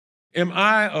Am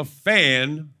I a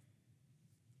fan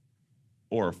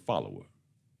or a follower?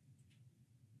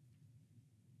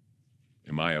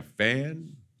 Am I a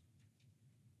fan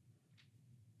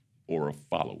or a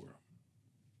follower?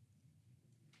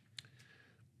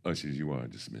 Ushers, you are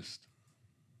dismissed.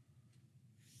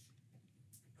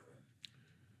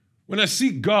 When I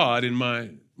seek God in my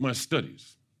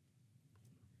studies,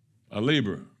 I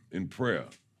labor in prayer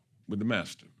with the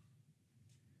Master.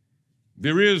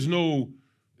 There is no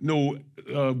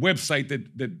website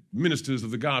that ministers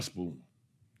of the gospel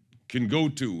can go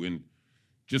to and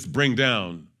just bring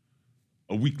down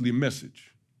a weekly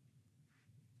message.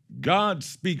 God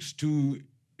speaks to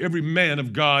every man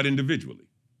of God individually,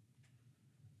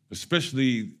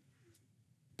 especially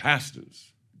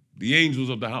pastors, the angels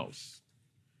of the house,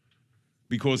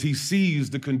 because he sees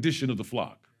the condition of the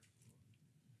flock.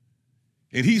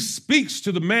 And he speaks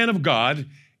to the man of God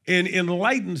and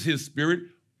enlightens his spirit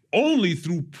only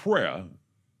through prayer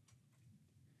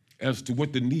as to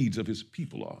what the needs of his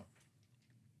people are.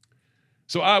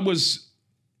 So I was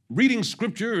reading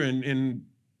scripture and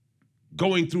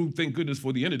going through, thank goodness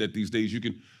for the internet these days, you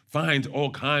can find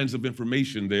all kinds of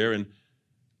information there. And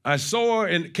I saw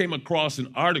and came across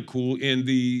an article in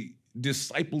the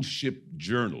Discipleship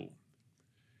Journal.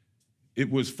 It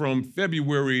was from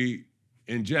February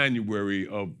and January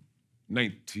of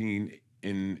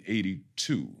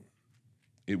 1982.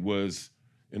 It was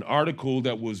an article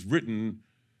that was written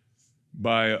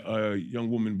by a young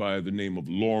woman by the name of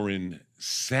Lauren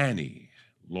Sanney.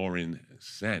 Lauren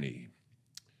Sanney.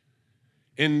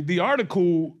 And the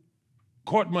article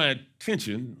caught my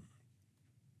attention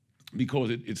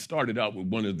because it started out with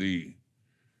one of the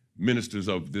ministers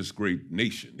of this great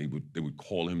nation. They would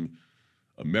call him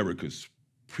America's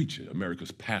preacher,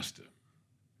 America's pastor,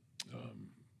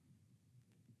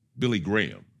 Billy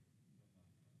Graham,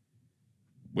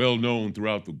 well known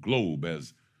throughout the globe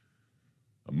as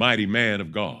a mighty man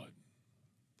of God.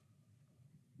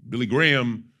 Billy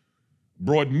Graham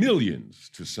brought millions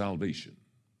to salvation.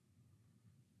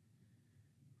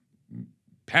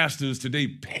 Pastors today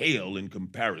pale in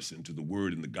comparison to the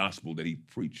word and the gospel that he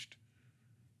preached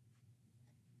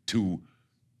to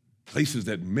places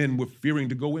that men were fearing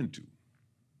to go into.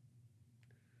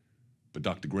 But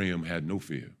Dr. Graham had no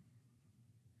fear.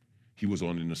 He was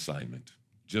on an assignment,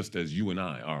 just as you and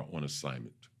I are on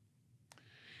assignment.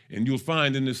 And you'll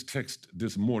find in this text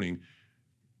this morning,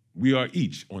 we are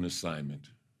each on assignment.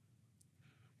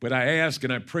 But I ask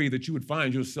and I pray that you would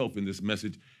find yourself in this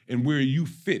message and where you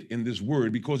fit in this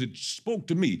word, because it spoke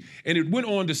to me. And it went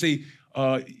on to say,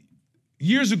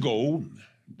 years ago,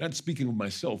 not speaking of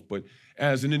myself, but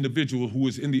as an individual who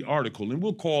was in the article, and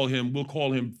we'll call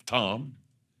him Tom.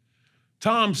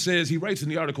 Tom says, he writes in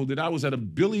the article that I was at a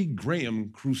Billy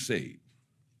Graham crusade.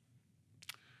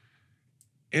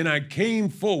 And I came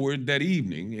forward that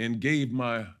evening and gave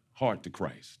my heart to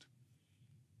Christ.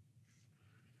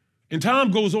 And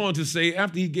Tom goes on to say,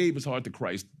 after he gave his heart to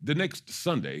Christ, the next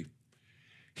Sunday,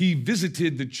 he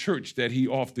visited the church that he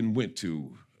often went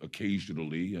to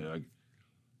occasionally,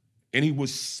 and he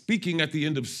was speaking at the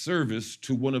end of service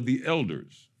to one of the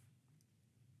elders.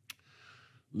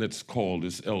 Let's call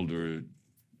this elder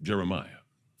Jeremiah.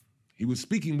 He was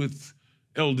speaking with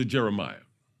Elder Jeremiah.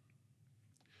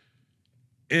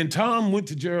 And Tom went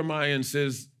to Jeremiah and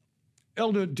says,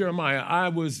 Elder Jeremiah, I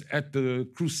was at the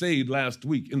crusade last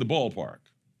week in the ballpark,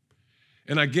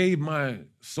 and I gave my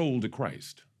soul to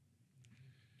Christ.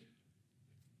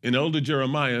 And Elder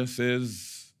Jeremiah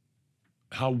says,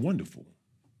 how wonderful.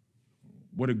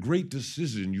 What a great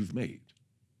decision you've made.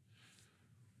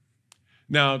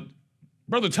 Now,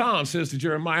 Brother Tom says to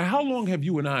Jeremiah, how long have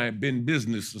you and I been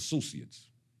business associates?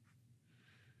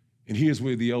 And here's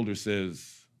where the elder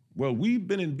says, well, we've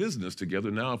been in business together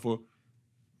now for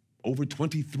over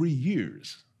 23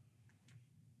 years.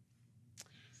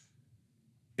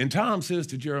 And Tom says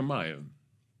to Jeremiah,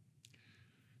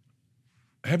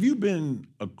 have you been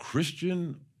a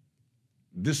Christian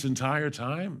this entire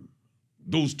time,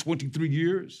 those 23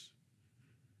 years?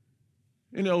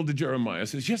 And Elder Jeremiah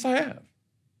says, yes, I have.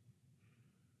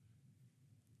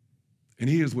 And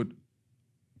here's what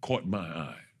caught my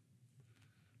eye.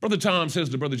 Brother Tom says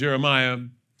to Brother Jeremiah,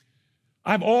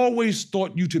 I've always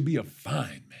thought you to be a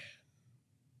fine man,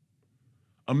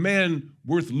 a man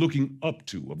worth looking up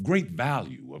to, of great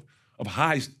value, of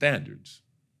high standards.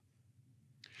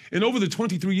 And over the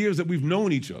 23 years that we've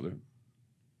known each other,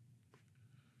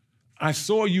 I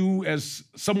saw you as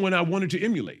someone I wanted to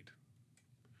emulate.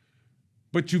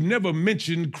 But you've never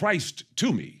mentioned Christ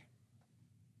to me.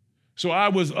 So I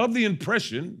was of the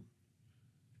impression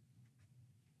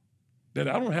that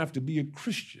I don't have to be a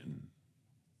Christian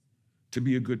to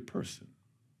be a good person.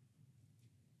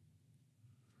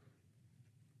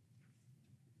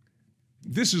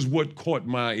 This is what caught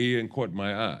my ear and caught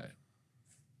my eye.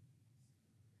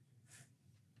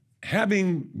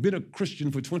 Having been a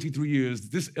Christian for 23 years,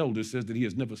 this elder says that he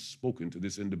has never spoken to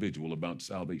this individual about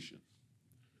salvation.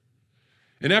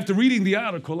 And after reading the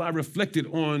article, I reflected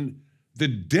on the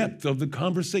depth of the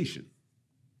conversation.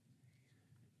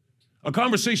 A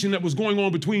conversation that was going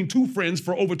on between two friends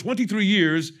for over 23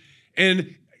 years,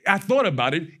 and I thought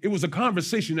about it. It was a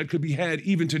conversation that could be had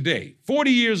even today.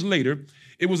 40 years later,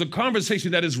 it was a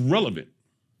conversation that is relevant.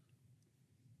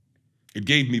 It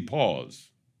gave me pause.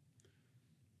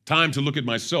 Time to look at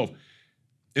myself.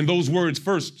 And those words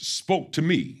first spoke to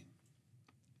me.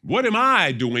 What am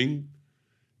I doing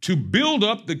to build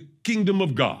up the kingdom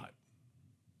of God?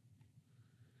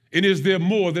 And is there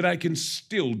more that I can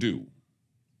still do?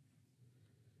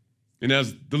 And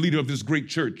as the leader of this great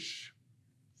church,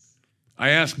 I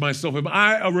ask myself, am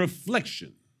I a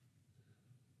reflection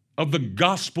of the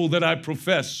gospel that I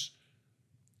profess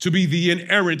to be the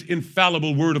inerrant,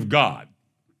 infallible word of God?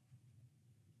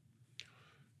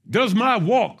 Does my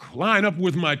walk line up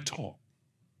with my talk?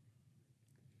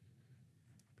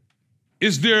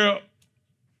 Is there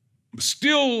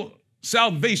still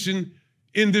salvation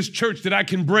in this church that I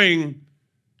can bring?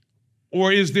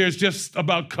 Or is there just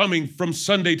about coming from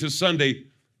Sunday to Sunday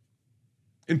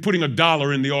and putting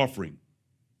 $1 in the offering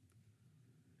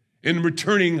and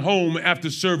returning home after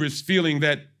service feeling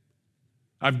that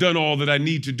I've done all that I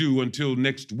need to do until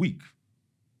next week,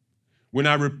 when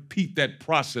I repeat that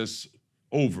process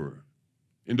over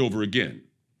and over again,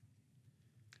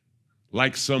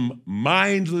 like some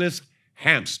mindless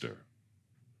hamster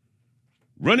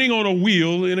running on a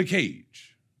wheel in a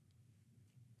cage?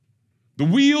 The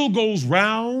wheel goes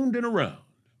round and around.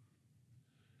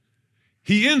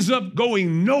 He ends up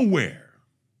going nowhere,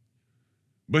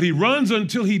 but he runs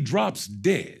until he drops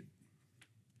dead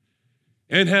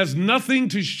and has nothing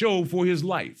to show for his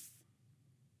life,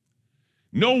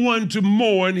 no one to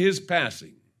mourn his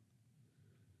passing,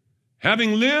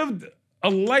 having lived a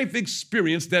life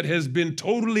experience that has been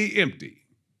totally empty.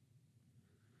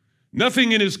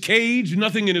 Nothing in his cage,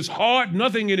 nothing in his heart,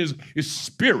 nothing in his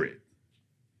spirit,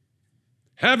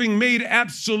 having made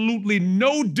absolutely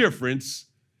no difference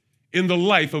in the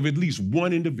life of at least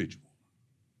one individual.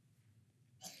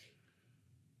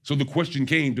 So the question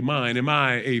came to mind, am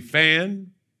I a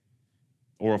fan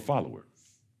or a follower?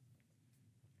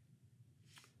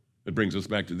 That brings us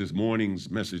back to this morning's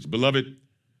message. Beloved,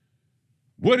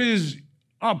 what is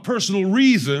our personal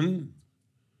reason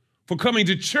for coming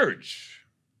to church?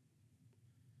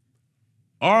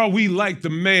 Are we like the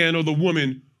man or the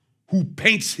woman who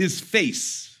paints his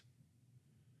face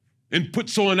and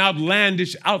puts on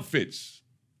outlandish outfits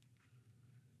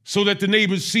so that the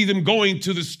neighbors see them going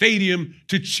to the stadium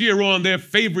to cheer on their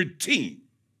favorite team?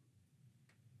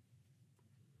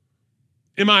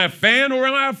 Am I a fan or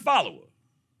am I a follower?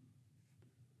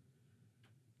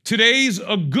 Today's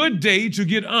a good day to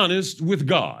get honest with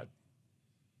God.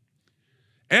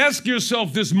 Ask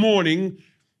yourself this morning,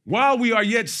 while we are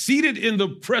yet seated in the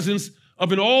presence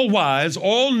of an all-wise,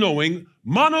 all-knowing,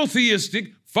 monotheistic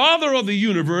Father of the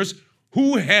universe,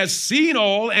 who has seen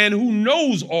all and who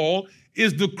knows all,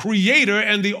 is the creator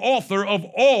and the author of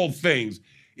all things.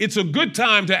 It's a good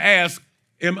time to ask,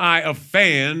 am I a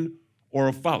fan or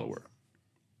a follower?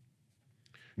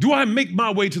 Do I make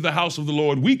my way to the house of the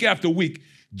Lord week after week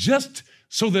just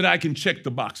so that I can check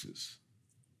the boxes?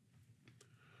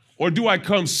 Or do I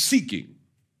come seeking?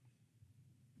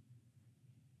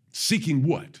 Seeking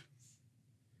what?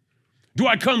 Do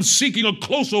I come seeking a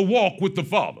closer walk with the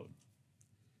Father?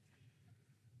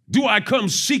 Do I come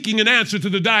seeking an answer to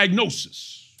the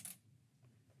diagnosis?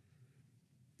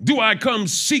 Do I come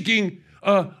seeking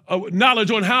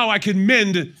knowledge on how I can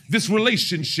mend this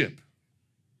relationship?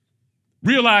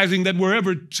 Realizing that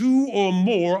wherever two or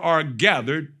more are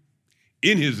gathered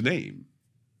in his name,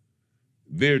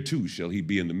 there too shall he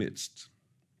be in the midst.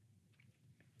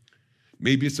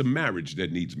 Maybe it's a marriage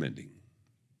that needs mending.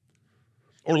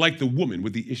 Or like the woman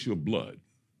with the issue of blood.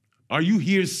 Are you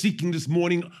here seeking this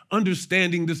morning,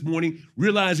 understanding this morning,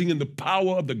 realizing in the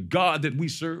power of the God that we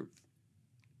serve?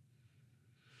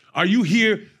 Are you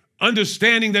here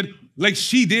understanding that, like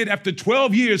she did after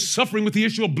 12 years suffering with the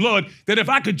issue of blood, that if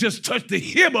I could just touch the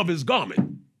hem of his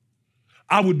garment,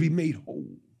 I would be made whole?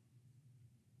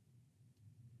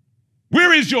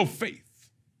 Where is your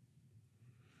faith?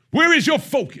 Where is your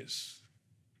focus?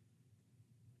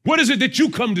 What is it that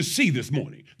you come to see this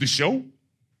morning? The show?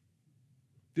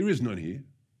 There is none here.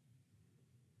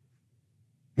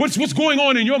 What's going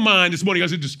on in your mind this morning?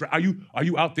 Are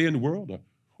you out there in the world?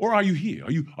 Or are you here?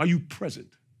 Are you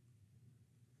present?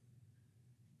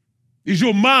 Is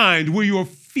your mind where your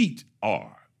feet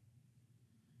are?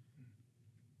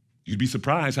 You'd be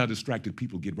surprised how distracted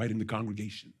people get right in the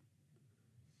congregation.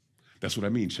 That's what I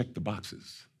mean. Check the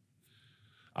boxes.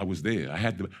 I was there. I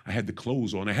had the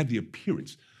clothes on. I had the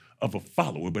appearance of a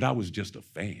follower, but I was just a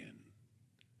fan.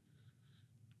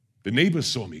 The neighbors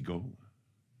saw me go.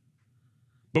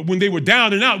 But when they were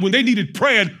down and out, when they needed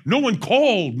prayer, no one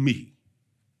called me.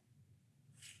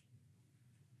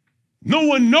 No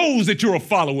one knows that you're a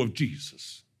follower of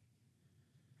Jesus.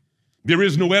 There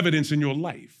is no evidence in your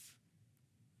life.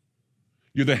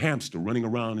 You're the hamster running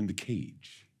around in the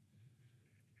cage,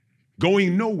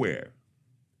 going nowhere,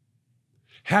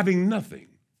 having nothing,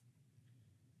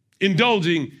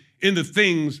 indulging in the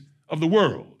things of the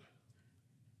world.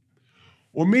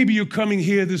 Or maybe you're coming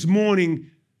here this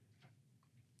morning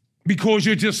because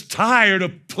you're just tired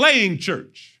of playing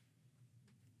church.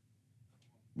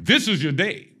 This is your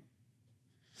day.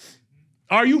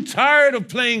 Are you tired of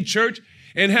playing church,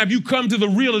 and have you come to the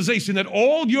realization that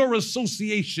all your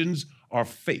associations are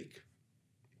fake?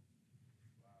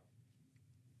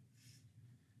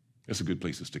 That's a good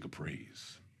place to stick a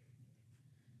praise.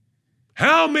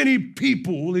 How many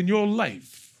people in your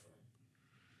life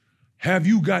have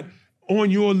you got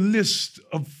on your list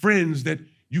of friends that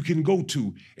you can go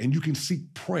to and you can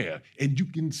seek prayer and you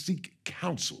can seek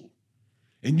counsel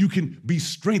and you can be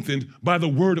strengthened by the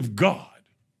word of God?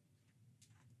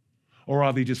 Or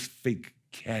are they just fake,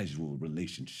 casual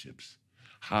relationships?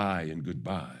 Hi and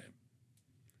goodbye.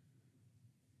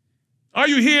 Are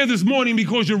you here this morning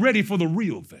because you're ready for the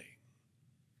real thing?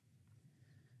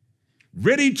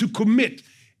 Ready to commit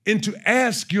and to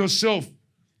ask yourself,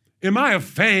 am I a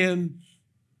fan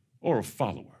or a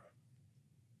follower?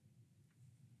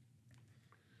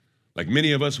 Like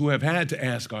many of us who have had to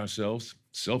ask ourselves,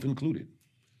 self included,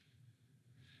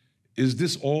 is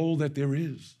this all that there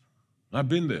is? I've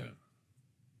been there.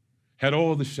 Had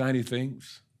all the shiny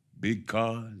things, big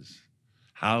cars,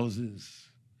 houses,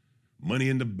 money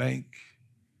in the bank,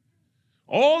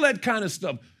 all that kind of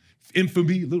stuff.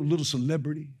 Infamy, little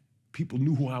celebrity. People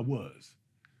knew who I was.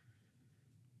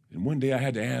 And one day I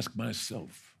had to ask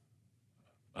myself,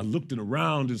 I looked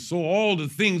around and saw all the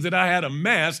things that I had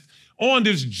amassed on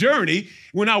this journey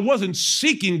when I wasn't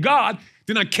seeking God.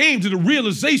 Then I came to the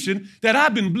realization that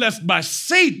I've been blessed by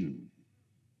Satan.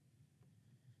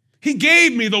 He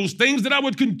gave me those things that I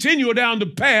would continue down the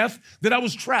path that I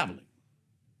was traveling.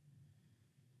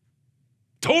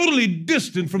 Totally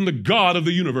distant from the God of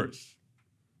the universe,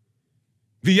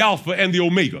 the Alpha and the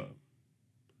Omega.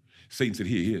 Satan said,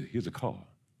 here's a car.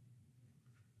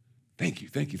 Thank you.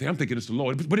 I'm thinking it's the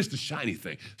Lord, but it's the shiny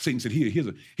thing. Satan said,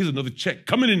 here's another check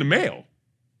coming in the mail.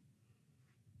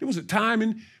 There was a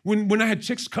time when I had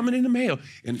checks coming in the mail,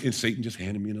 and Satan just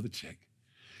handed me another check.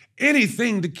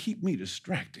 Anything to keep me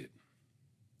distracted.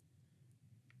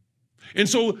 And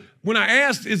so when I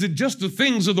asked, is it just the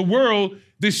things of the world,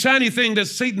 the shiny thing that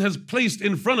Satan has placed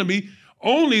in front of me,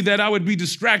 only that I would be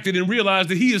distracted and realize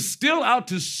that he is still out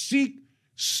to seek,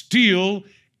 steal,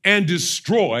 and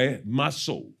destroy my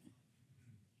soul.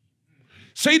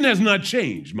 Satan has not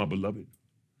changed, my beloved.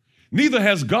 Neither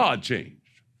has God changed.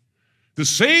 The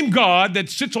same God that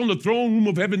sits on the throne room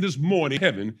of heaven this morning,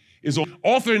 heaven, is the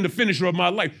author and the finisher of my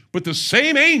life. But the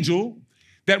same angel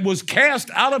that was cast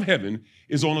out of heaven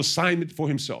is on assignment for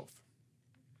himself.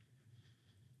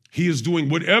 He is doing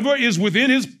whatever is within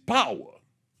his power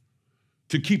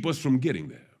to keep us from getting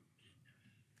there.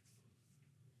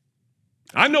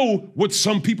 I know what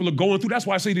some people are going through. That's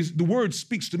why I say this, the word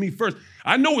speaks to me first.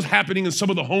 I know what's happening in some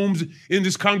of the homes in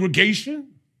this congregation.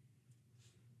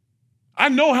 I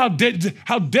know how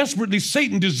desperately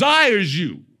Satan desires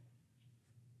you.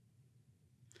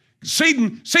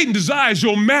 Satan desires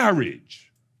your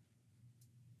marriage.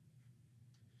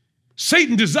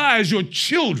 Satan desires your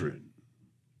children.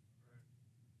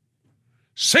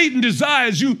 Satan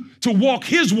desires you to walk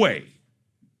his way.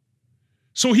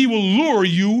 So he will lure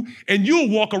you and you'll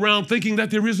walk around thinking that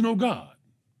there is no God.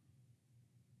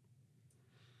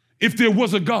 If there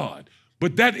was a God,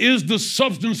 but that is the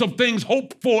substance of things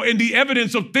hoped for and the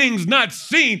evidence of things not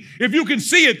seen. If you can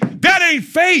see it, that ain't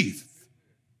faith.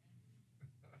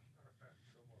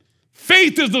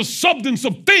 Faith is the substance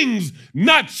of things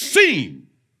not seen.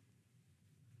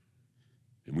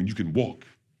 And when you can walk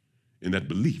in that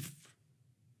belief,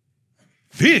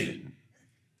 then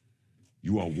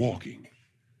you are walking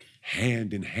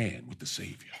hand in hand with the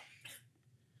Savior.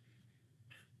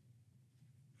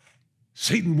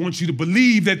 Satan wants you to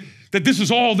believe that this is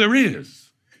all there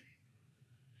is.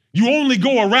 You only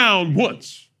go around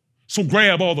once. So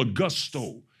grab all the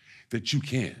gusto that you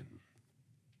can.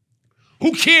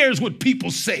 Who cares what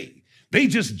people say? They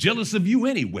just jealous of you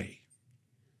anyway.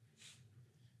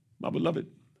 My beloved,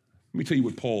 let me tell you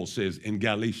what Paul says in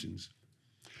Galatians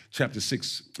chapter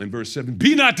 6 and verse 7.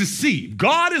 Be not deceived.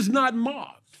 God is not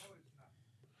mocked.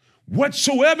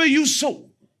 Whatsoever you sow,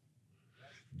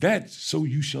 that so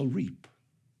you shall reap.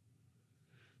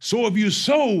 So if you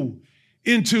sow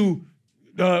into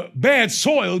bad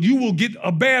soil, you will get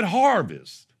a bad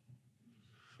harvest.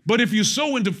 But if you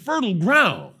sow into fertile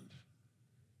ground,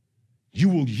 you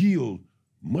will yield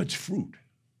much fruit.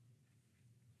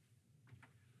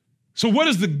 So what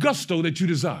is the gusto that you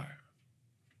desire?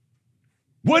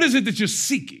 What is it that you're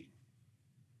seeking?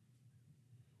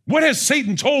 What has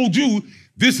Satan told you?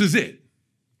 This is it.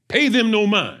 Pay them no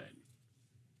mind.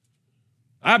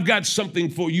 I've got something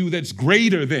for you that's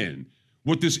greater than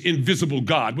what this invisible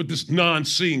God, what this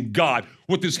non-seeing God,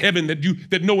 what this heaven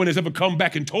that no one has ever come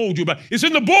back and told you about. It's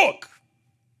in the book.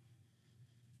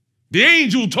 The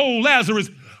angel told Lazarus,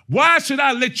 why should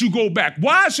I let you go back?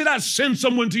 Why should I send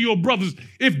someone to your brothers?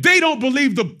 If they don't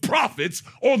believe the prophets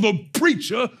or the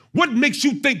preacher, what makes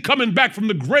you think coming back from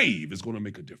the grave is going to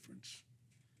make a difference?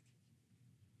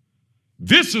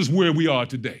 This is where we are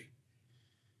today.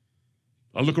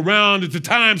 I look around at the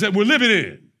times that we're living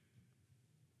in.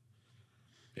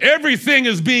 Everything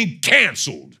is being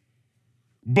canceled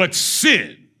but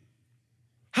sin.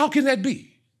 How can that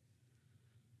be?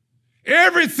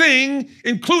 Everything,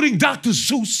 including Dr.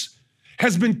 Seuss,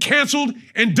 has been canceled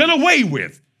and done away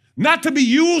with, not to be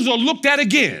used or looked at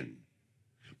again,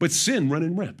 but sin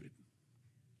running rampant.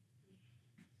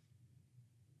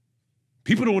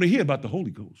 People don't want to hear about the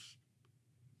Holy Ghost.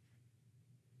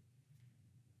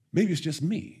 Maybe it's just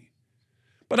me.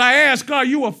 But I ask, are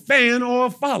you a fan or a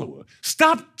follower?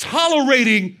 Stop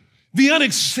tolerating the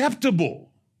unacceptable.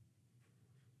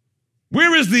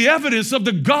 Where is the evidence of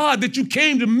the God that you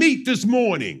came to meet this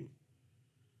morning?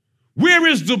 Where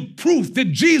is the proof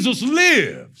that Jesus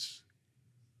lives?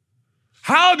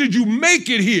 How did you make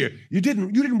it here? You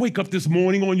didn't wake up this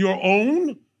morning on your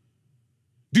own.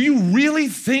 Do you really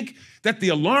think that the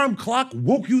alarm clock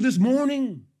woke you this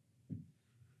morning?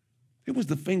 It was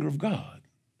the finger of God.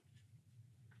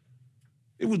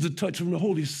 It was the touch from the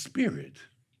Holy Spirit.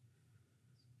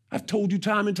 I've told you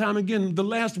time and time again, the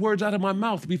last words out of my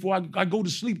mouth before I go to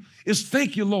sleep is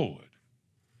thank you, Lord.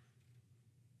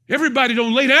 Everybody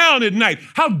don't lay down at night.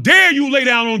 How dare you lay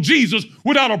down on Jesus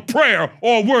without a prayer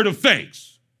or a word of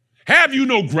thanks? Have you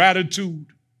no gratitude?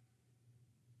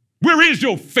 Where is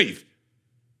your faith?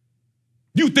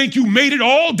 You think you made it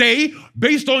all day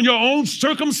based on your own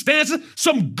circumstances?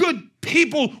 Some good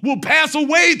people will pass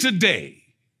away today.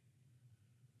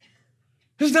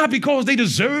 It's not because they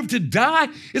deserve to die.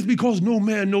 It's because no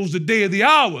man knows the day or the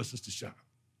hour, Sister Shaw.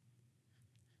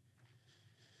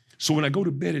 So when I go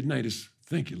to bed at night, it's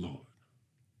thank you, Lord.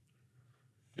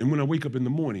 And when I wake up in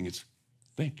the morning, it's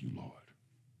thank you, Lord.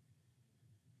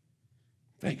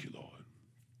 Thank you, Lord.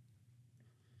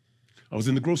 I was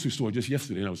in the grocery store just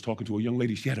yesterday and I was talking to a young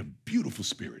lady. She had a beautiful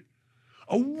spirit,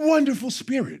 a wonderful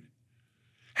spirit,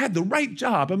 had the right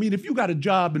job. I mean, if you got a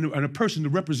job and a person to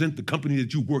represent the company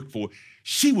that you work for,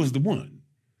 she was the one,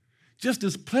 just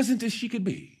as pleasant as she could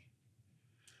be.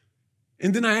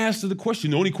 And then I asked her the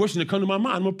question, the only question that come to my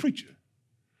mind, I'm a preacher.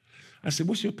 I said,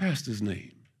 what's your pastor's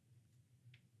name?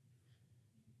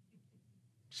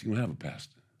 She don't have a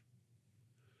pastor.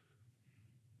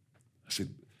 I said,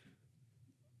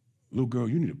 little girl,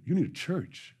 you need a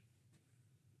church.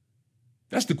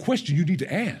 That's the question you need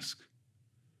to ask.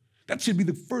 That should be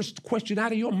the first question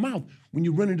out of your mouth when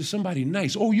you run into somebody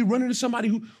nice. Oh, you run into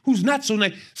somebody who's not so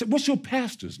nice. Say, what's your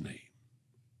pastor's name?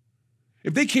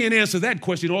 If they can't answer that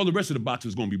question, all the rest of the boxes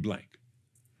is going to be blank.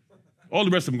 All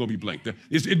the rest of them are going to be blank.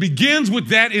 It begins with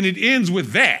that and it ends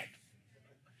with that.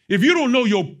 If you don't know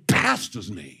your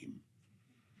pastor's name,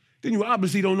 then you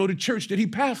obviously don't know the church that he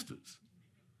pastors.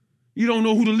 You don't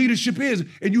know who the leadership is,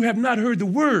 and you have not heard the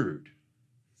word.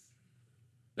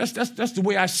 That's the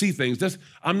way I see things.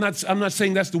 I'm not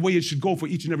saying that's the way it should go for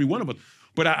each and every one of us,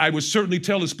 but I would certainly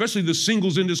tell, especially the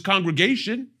singles in this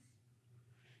congregation,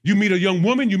 you meet a young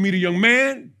woman, you meet a young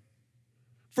man,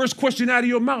 first question out of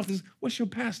your mouth is, what's your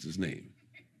pastor's name?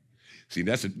 See,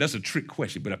 that's a trick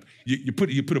question, but you put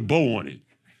a bow on it.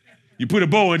 You put a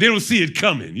bow on it, they don't see it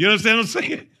coming. You understand what I'm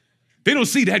saying? They don't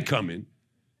see that coming.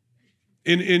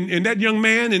 And that young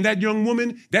man and that young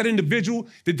woman, that individual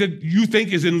that you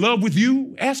think is in love with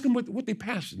you, ask them what their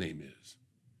pastor's name is.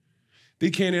 They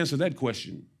can't answer that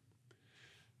question.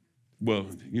 Well,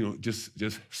 just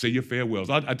say your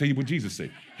farewells. I'll tell you what Jesus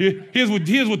said. Here's what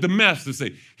the master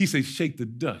said. He said, shake the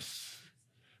dust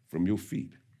from your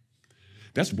feet.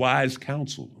 That's wise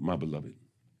counsel, my beloved.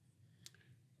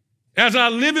 As I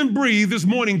live and breathe this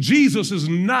morning, Jesus is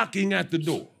knocking at the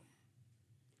door.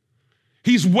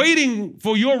 He's waiting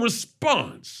for your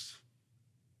response.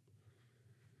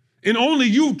 And only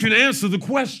you can answer the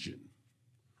question.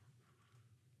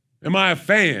 Am I a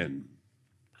fan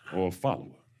or a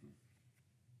follower?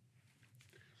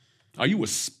 Are you a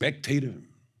spectator?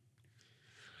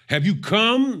 Have you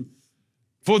come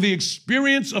for the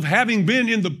experience of having been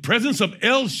in the presence of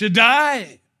El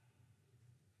Shaddai,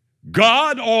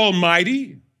 God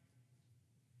Almighty?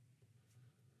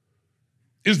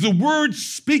 Is the word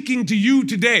speaking to you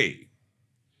today?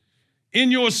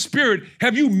 In your spirit,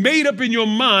 have you made up in your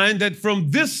mind that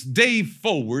from this day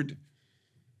forward,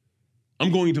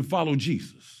 I'm going to follow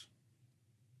Jesus?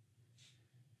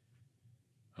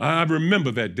 I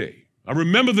remember that day. I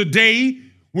remember the day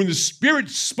when the Spirit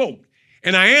spoke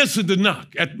and I answered the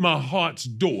knock at my heart's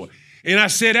door. And I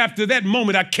said, after that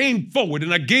moment, I came forward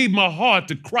and I gave my heart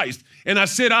to Christ. And I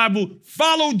said, I will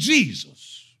follow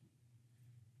Jesus.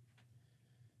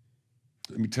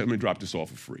 Let me drop this off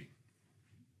for free.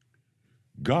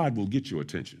 God will get your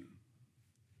attention.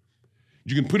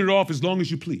 You can put it off as long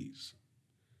as you please.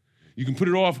 You can put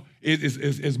it off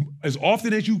as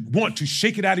often as you want to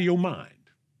shake it out of your mind.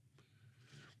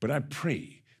 But I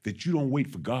pray that you don't wait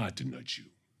for God to nudge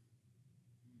you.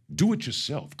 Do it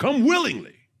yourself. Come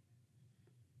willingly.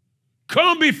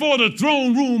 Come before the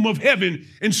throne room of heaven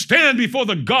and stand before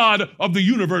the God of the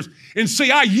universe and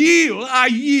say, I yield,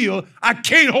 I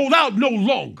can't hold out no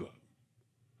longer.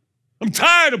 I'm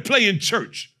tired of playing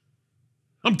church.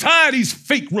 I'm tired of these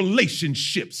fake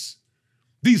relationships,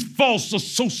 these false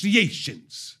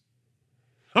associations.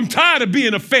 I'm tired of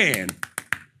being a fan.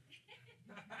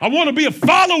 I want to be a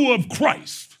follower of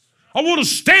Christ. I want to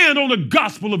stand on the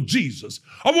gospel of Jesus.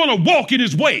 I want to walk in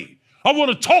his way. I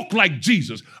want to talk like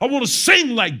Jesus. I want to sing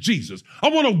like Jesus. I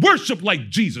want to worship like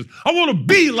Jesus. I want to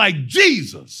be like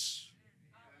Jesus.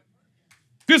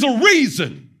 There's a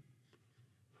reason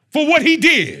for what he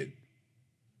did.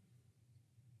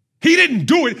 He didn't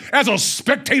do it as a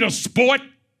spectator sport.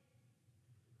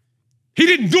 He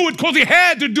didn't do it because he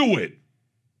had to do it.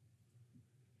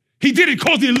 He did it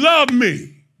because he loved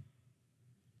me.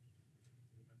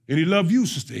 And he loved you,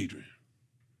 Sister Adrian.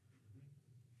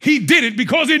 He did it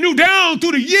because he knew down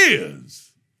through the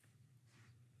years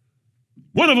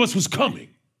one of us was coming.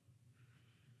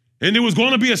 And there was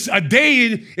going to be a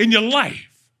day in your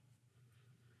life.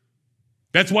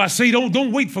 That's why I say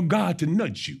don't wait for God to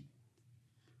nudge you.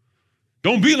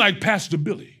 Don't be like Pastor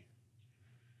Billy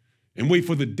and wait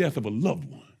for the death of a loved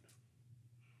one.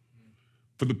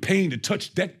 For the pain to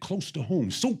touch that close to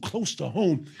home, so close to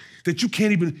home that you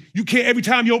can't, every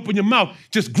time you open your mouth,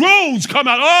 just groans come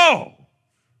out.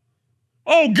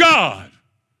 Oh God.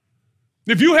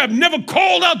 If you have never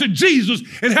called out to Jesus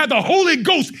and had the Holy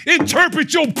Ghost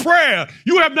interpret your prayer,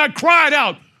 you have not cried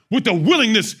out with the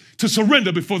willingness to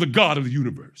surrender before the God of the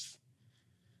universe.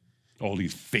 All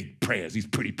these fake prayers, these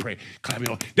pretty prayers, clapping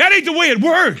on. That ain't the way it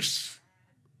works.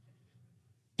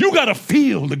 You got to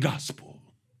feel the gospel.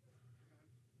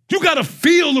 You got to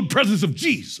feel the presence of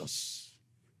Jesus.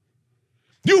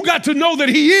 You got to know that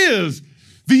he is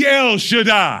the El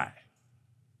Shaddai.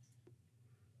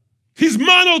 He's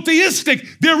monotheistic.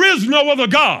 There is no other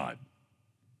God.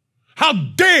 How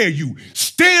dare you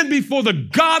stand before the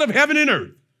God of heaven and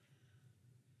earth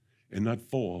and not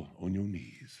fall on your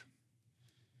knees?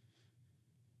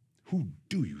 Who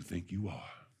do you think you are?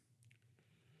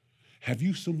 Have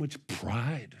you so much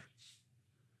pride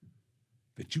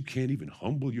that you can't even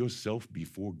humble yourself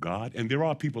before God? And there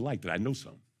are people like that. I know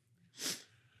some.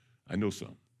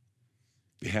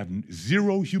 They have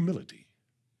zero humility.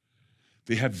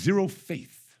 They have zero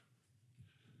faith.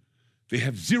 They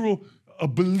have zero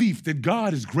belief that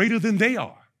God is greater than they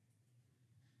are.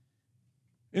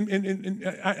 And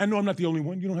I know I'm not the only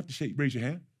one. You don't have to raise your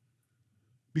hand.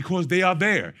 Because they are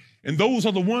there. And those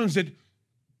are the ones that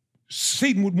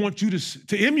Satan would want you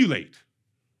to emulate.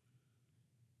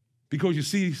 Because you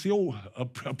see, a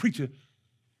preacher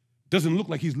doesn't look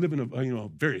like he's living a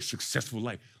very successful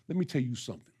life. Let me tell you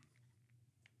something.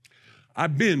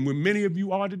 I've been where many of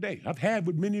you are today. I've had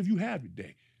what many of you have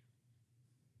today.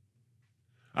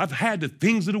 I've had the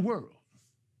things of the world.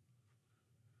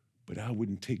 But I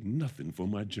wouldn't take nothing for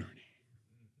my journey.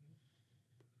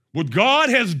 What God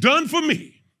has done for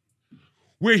me,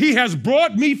 where he has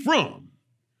brought me from,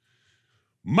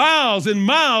 miles and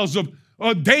miles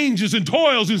of dangers and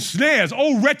toils and snares,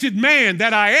 oh wretched man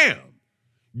that I am,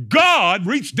 God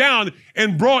reached down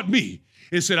and brought me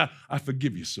and said, I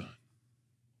forgive you, son.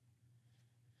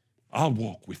 I'll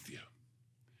walk with you.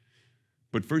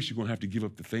 But first you're going to have to give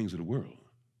up the things of the world.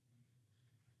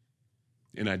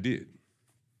 And I did.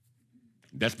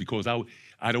 That's because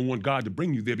I don't want God to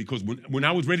bring you there, because when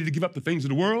I was ready to give up the things of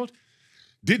the world,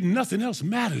 didn't nothing else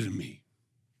matter to me.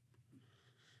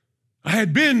 I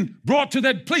had been brought to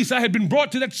that place. I had been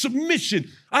brought to that submission.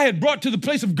 I had brought to the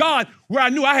place of God where I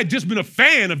knew I had just been a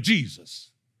fan of Jesus.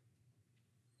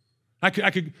 I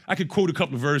could quote a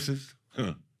couple of verses.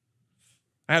 I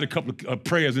had a couple of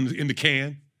prayers in the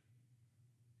can.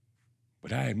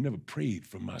 But I had never prayed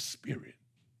from my spirit.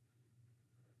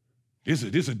 There's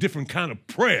a different kind of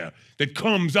prayer that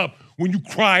comes up when you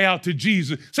cry out to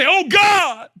Jesus. Say, oh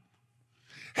God,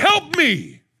 help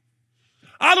me.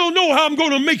 I don't know how I'm going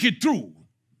to make it through.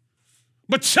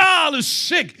 But child is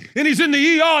sick and he's in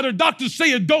the ER. The doctors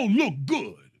say it don't look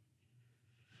good.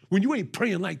 When you ain't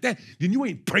praying like that, then you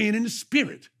ain't praying in the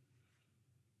spirit.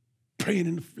 Praying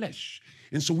in the flesh.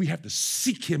 And so we have to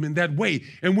seek him in that way.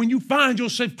 And when you find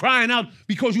yourself crying out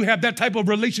because you have that type of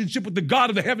relationship with the God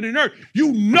of the heaven and earth,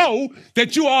 you know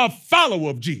that you are a follower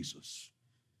of Jesus.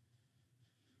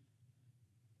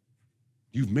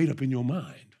 You've made up in your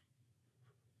mind.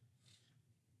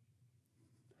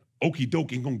 Okie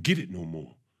doke ain't gonna get it no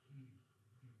more.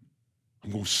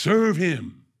 I'm gonna serve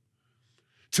him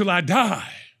till I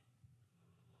die.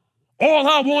 All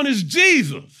I want is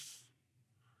Jesus.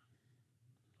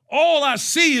 All I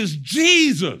see is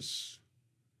Jesus.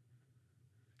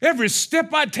 Every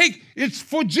step I take, it's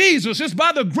for Jesus. It's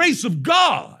by the grace of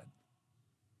God.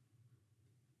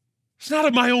 It's not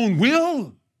of my own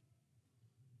will.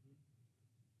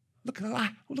 Look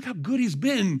how good he's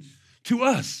been to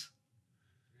us.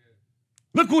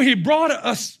 Look where he brought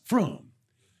us from.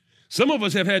 Some of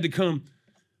us have had to come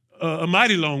a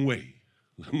mighty long way,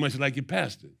 much like your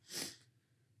pastor.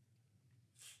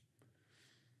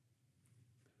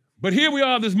 But here we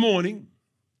are this morning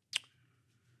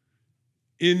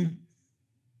in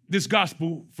this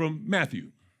gospel from Matthew.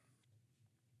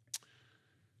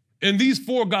 And these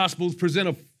four gospels present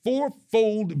a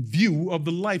fourfold view of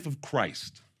the life of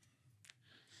Christ.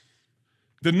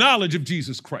 The knowledge of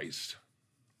Jesus Christ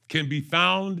can be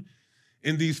found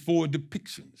in these four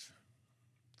depictions.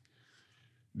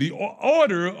 The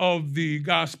order of the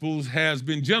gospels has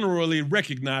been generally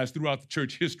recognized throughout the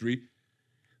church history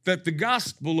that the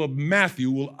Gospel of Matthew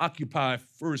will occupy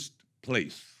first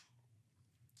place.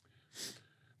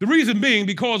 The reason being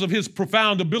because of his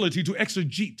profound ability to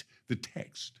exegete the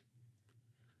text.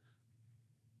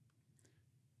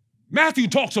 Matthew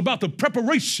talks about the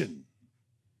preparation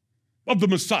of the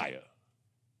Messiah.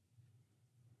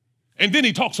 And then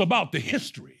he talks about the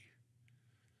history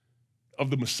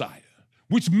of the Messiah,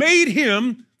 which made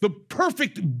him the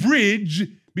perfect bridge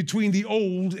between the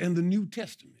Old and the New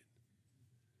Testament.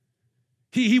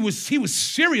 He was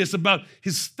serious about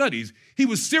his studies. He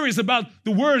was serious about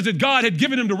the words that God had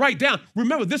given him to write down.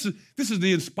 Remember, this is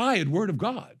the inspired word of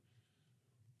God.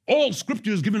 All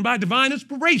scripture is given by divine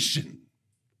inspiration.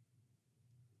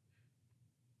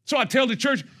 So I tell the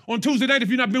church on Tuesday night, if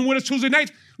you've not been with us Tuesday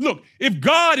nights, look, if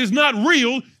God is not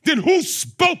real, then who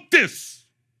spoke this?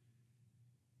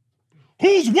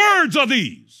 Whose words are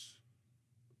these?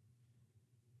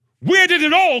 Where did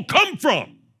it all come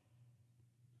from?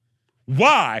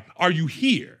 Why are you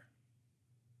here?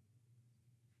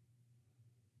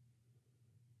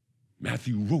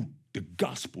 Matthew wrote the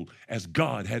gospel as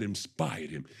God had inspired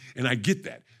him. And I get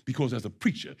that because as a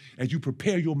preacher, as you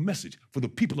prepare your message for the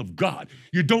people of God,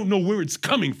 you don't know where it's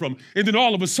coming from. And then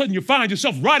all of a sudden you find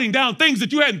yourself writing down things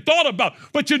that you hadn't thought about,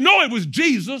 but you know it was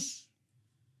Jesus.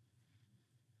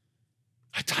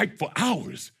 I typed for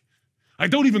hours. I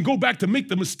don't even go back to make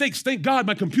the mistakes. Thank God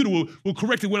my computer will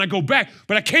correct it when I go back,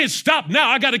 but I can't stop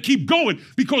now. I got to keep going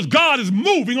because God is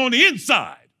moving on the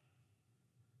inside.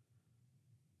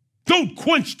 Don't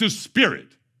quench the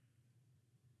spirit.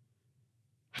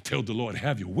 I tell the Lord,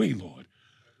 have your way, Lord.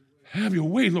 Have your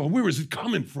way, Lord. Where is it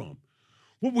coming from?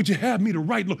 What would you have me to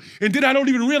write, Lord? And then I don't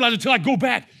even realize until I go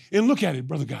back and look at it,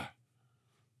 Brother Guy.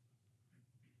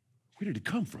 Where did it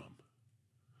come from?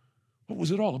 What was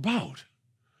it all about?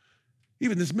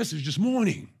 Even this message this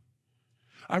morning.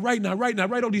 I write and I write and I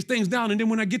write all these things down, and then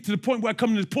when I get to the point where I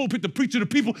come to the pulpit to preach to the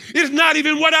people, it's not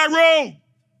even what I wrote.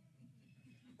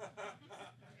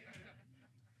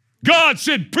 God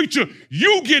said, preacher,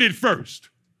 you get it first.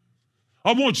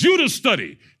 I want you to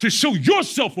study to show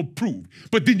yourself approved,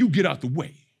 but then you get out the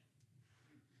way.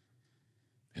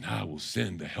 And I will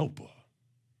send the helper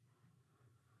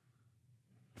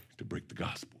to break the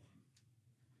gospel.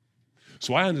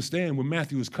 So I understand where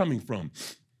Matthew is coming from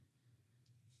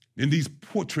in these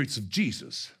portraits of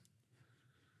Jesus.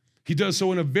 He does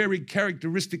so in a very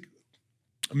characteristic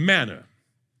manner.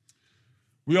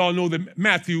 We all know that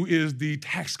Matthew is the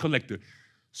tax collector.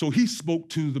 So he spoke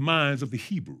to the minds of the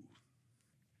Hebrews.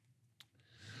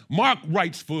 Mark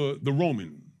writes for the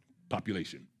Roman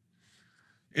population.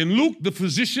 And Luke, the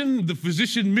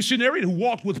physician missionary who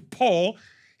walked with Paul,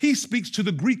 he speaks to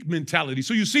the Greek mentality.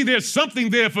 So you see, there's something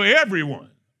there for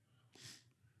everyone.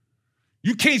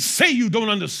 You can't say you don't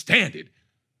understand it,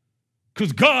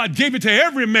 because God gave it to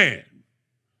every man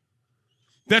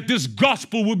that this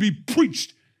gospel will be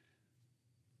preached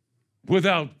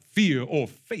without fear or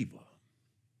favor.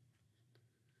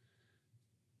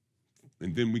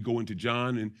 And then we go into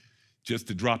John, and just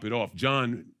to drop it off,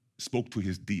 John spoke to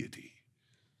his deity.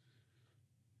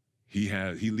 He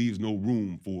leaves no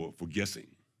room for guessing.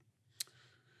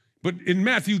 But in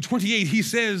Matthew 28, he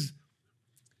says,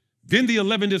 then the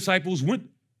 11 disciples went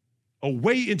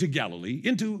away into Galilee,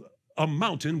 into a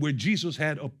mountain where Jesus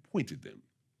had appointed them.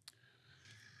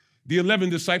 The 11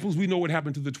 disciples, we know what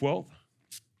happened to the 12.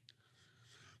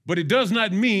 But it does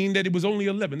not mean that it was only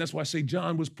 11. That's why I say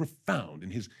John was profound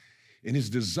in his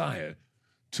desire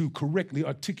to correctly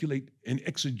articulate and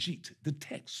exegete the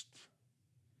text.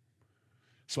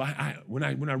 So when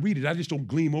I read it, I just don't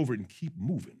gleam over it and keep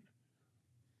moving.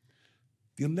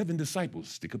 The 11 disciples,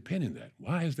 stick a pin in that.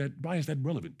 Why is that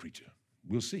relevant, preacher?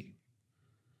 We'll see.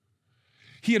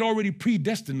 He had already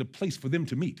predestined a place for them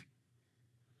to meet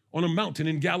on a mountain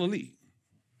in Galilee.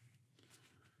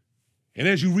 And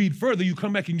as you read further, you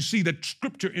come back and you see that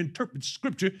Scripture interprets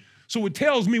Scripture. So it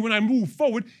tells me when I move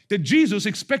forward that Jesus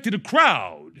expected a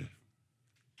crowd.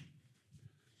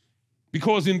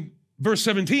 Because in verse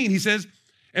 17, he says,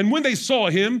 and when they saw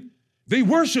him, they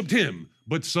worshiped him,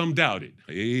 but some doubted.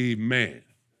 Amen.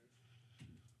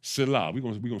 Selah. We're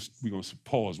gonna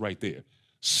pause right there.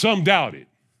 Some doubted.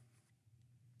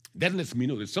 That lets me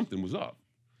know that something was up.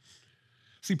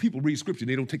 See, people read Scripture,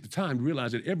 they don't take the time to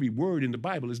realize that every word in the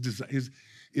Bible is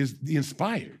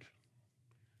inspired.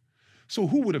 So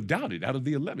who would have doubted out of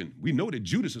the 11? We know that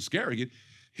Judas Iscariot,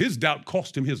 his doubt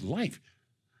cost him his life.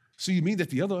 So you mean that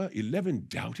the other 11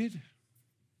 doubted?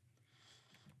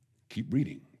 Keep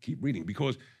reading,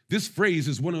 because this phrase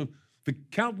is one of the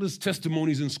countless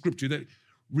testimonies in Scripture that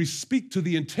speak to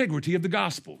the integrity of the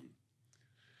gospel.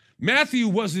 Matthew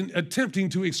wasn't attempting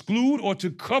to exclude or to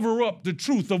cover up the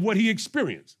truth of what he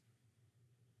experienced.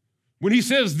 When he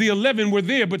says the 11 were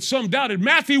there, but some doubted,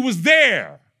 Matthew was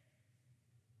there.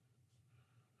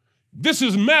 This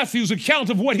is Matthew's account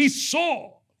of what he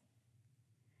saw.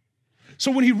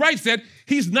 So when he writes that,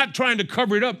 he's not trying to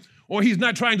cover it up, or he's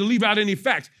not trying to leave out any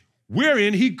facts,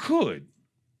 wherein he could.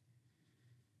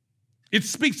 It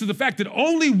speaks to the fact that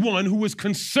only one who is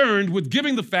concerned with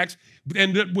giving the facts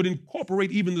and that would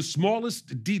incorporate even the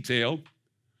smallest detail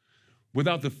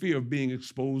without the fear of being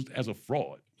exposed as a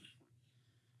fraud.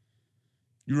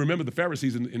 You remember the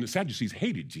Pharisees and the Sadducees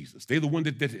hated Jesus. They're the one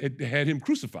that had him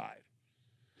crucified.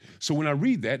 So when I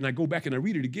read that and I go back and I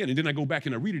read it again, and then I go back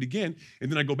and I read it again,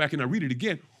 and then I go back and I read it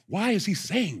again, why is he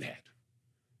saying that?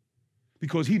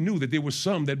 Because he knew that there were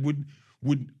some that would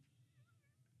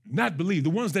not believe. The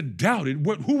ones that doubted,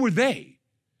 who were they?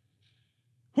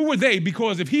 Who were they?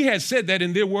 Because if he had said that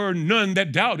and there were none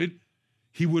that doubted,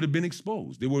 he would have been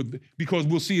exposed. Because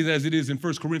we'll see it as it is in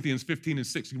 1 Corinthians 15 and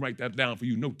 6. You can write that down for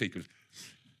you note takers.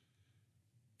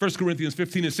 1 Corinthians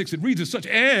 15 and 6, it reads as such,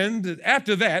 and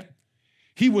after that,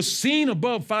 he was seen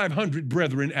above 500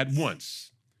 brethren at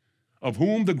once, of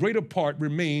whom the greater part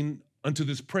remain unto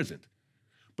this present,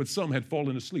 but some had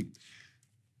fallen asleep.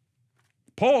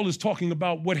 Paul is talking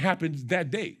about what happened that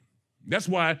day. That's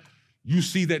why you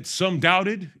see that some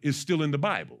doubted is still in the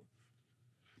Bible,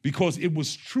 because it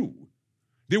was true.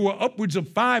 There were upwards of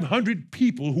 500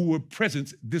 people who were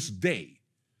present this day,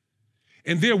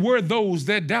 and there were those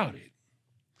that doubted.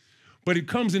 But it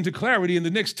comes into clarity in the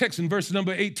next text in verse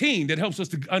number 18 that helps us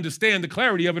to understand the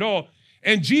clarity of it all.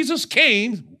 And Jesus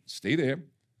came, stay there,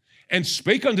 and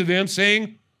spake unto them,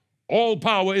 saying, all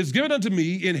power is given unto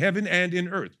me in heaven and in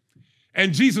earth.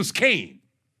 And Jesus came.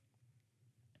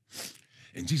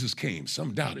 And Jesus came.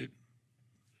 Some doubted.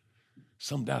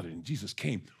 Some doubted, and Jesus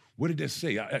came. What did that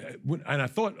say? I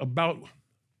thought about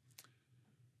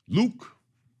Luke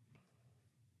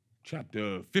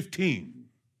chapter 15.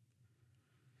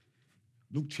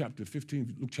 Luke chapter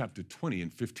 15, Luke chapter 20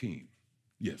 and 15.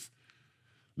 Yes,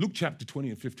 Luke chapter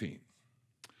 20 and 15,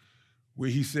 where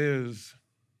he says,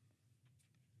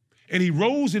 and he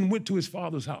rose and went to his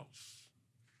father's house.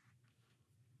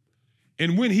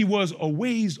 And when he was a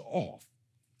ways off,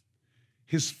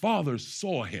 his father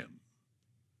saw him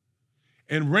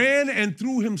and ran and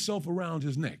threw himself around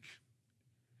his neck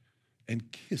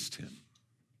and kissed him.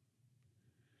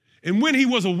 And when he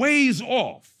was a ways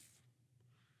off,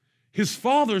 his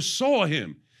father saw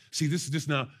him. See, this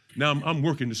now, Now I'm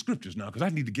working the scriptures now because I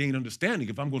need to gain understanding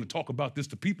if I'm going to talk about this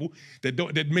to people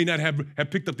that may not have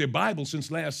picked up their Bible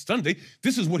since last Sunday.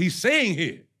 This is what he's saying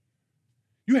here.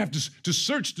 You have to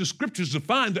search the scriptures to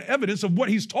find the evidence of what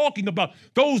he's talking about.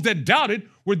 Those that doubted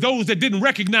were those that didn't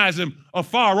recognize him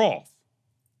afar off.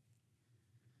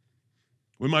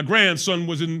 When my grandson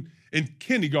was in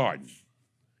kindergarten,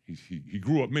 he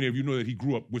grew up, many of you know that he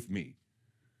grew up with me.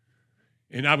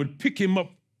 And I would pick him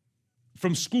up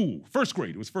from school, first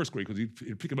grade. It was first grade because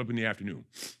he'd pick him up in the afternoon.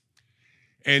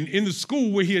 And in the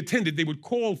school where he attended, they would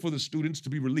call for the students to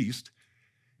be released,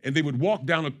 and they would walk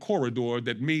down a corridor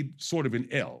that made sort of an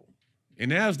L.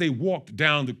 And as they walked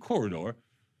down the corridor,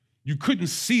 you couldn't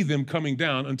see them coming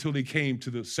down until they came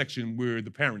to the section where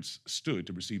the parents stood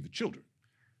to receive the children.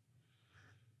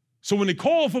 So when they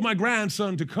called for my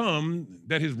grandson to come,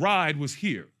 that his ride was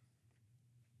here,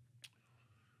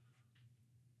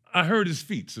 I heard his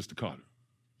feet, Sister Carter.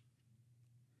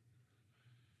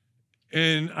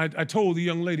 And I told the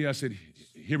young lady, I said,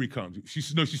 here he comes. She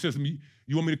said, no, she says to me,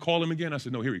 you want me to call him again? I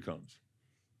said, no, here he comes.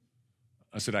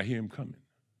 I said, I hear him coming.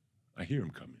 I hear him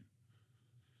coming.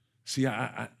 See,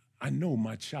 I know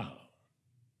my child.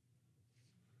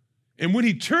 And when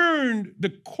he turned the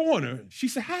corner, she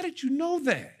said, how did you know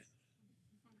that?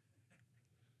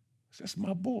 I said, that's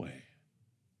my boy.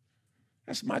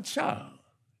 That's my child.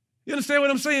 You understand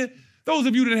what I'm saying? Those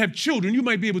of you that have children, you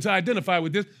might be able to identify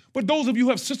with this, but those of you who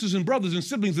have sisters and brothers and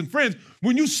siblings and friends,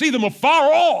 when you see them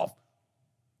afar off,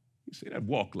 you say, that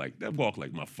walk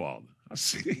like my father. I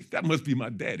say, that must be my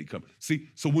daddy coming. See,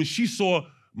 so when she saw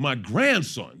my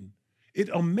grandson, it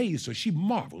amazed her. She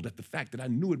marveled at the fact that I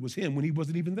knew it was him when he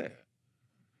wasn't even there.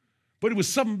 But it was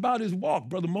something about his walk,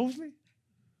 Brother Mosley.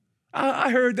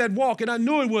 I heard that walk and I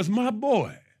knew it was my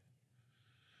boy.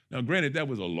 Now, granted, that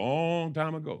was a long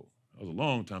time ago. That was a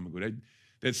long time ago.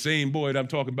 That same boy that I'm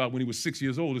talking about when he was 6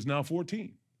 years old is now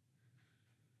 14.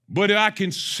 But I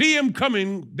can see him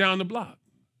coming down the block.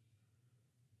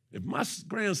 If my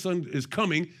grandson is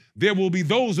coming, there will be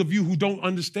those of you who don't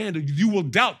understand it. You will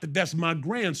doubt that that's my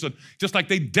grandson, just like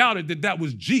they doubted that that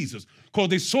was Jesus, because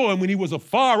they saw him when he was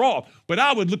afar off. But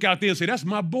I would look out there and say, that's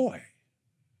my boy.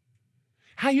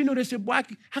 How you know? They said, why,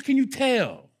 how can you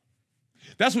tell?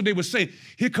 That's what they were saying.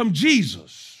 Here come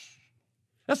Jesus.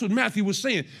 That's what Matthew was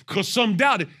saying, because some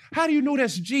doubted. How do you know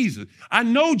that's Jesus? I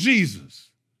know Jesus.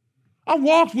 I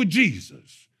walked with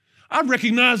Jesus. I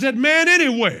recognize that man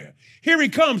anywhere. Here he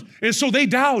comes. And so they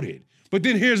doubted. But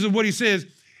then here's what he says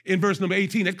in verse number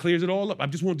 18. That clears it all up. I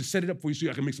just wanted to set it up for you so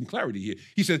I can make some clarity here.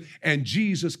 He says, and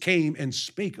Jesus came and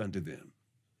spake unto them.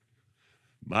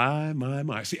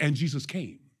 My. See, and Jesus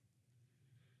came.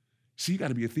 See, you got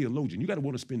to be a theologian. You got to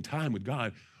want to spend time with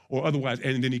God, or otherwise,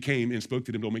 and then he came and spoke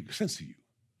to them, don't make sense to you.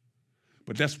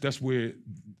 But that's where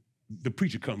the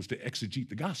preacher comes to exegete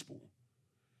the gospel.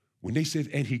 When they said,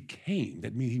 and he came,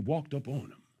 that means he walked up on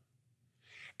them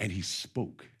and he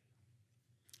spoke.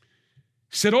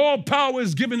 He said, all power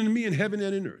is given to me in heaven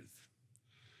and in earth.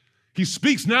 He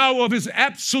speaks now of his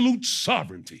absolute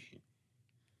sovereignty.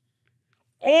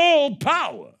 All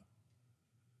power.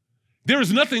 There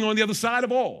is nothing on the other side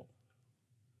of all.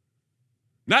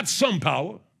 Not some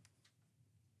power,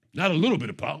 not a little bit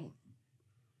of power.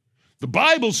 The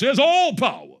Bible says all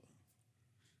power.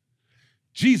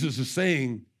 Jesus is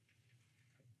saying,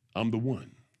 I'm the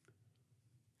one.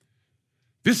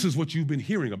 This is what you've been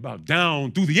hearing about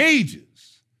down through the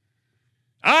ages.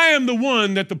 I am the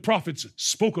one that the prophets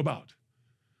spoke about.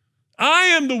 I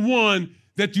am the one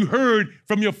that you heard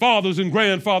from your fathers and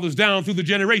grandfathers down through the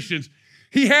generations.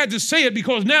 He had to say it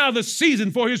because now the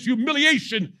season for his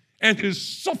humiliation and his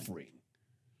suffering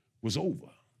was over.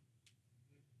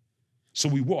 So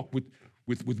we walk with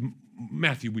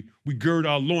Matthew. We gird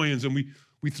our loins and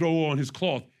we throw on his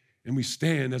cloth and we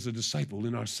stand as a disciple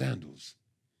in our sandals.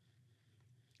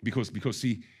 Because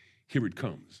see, here it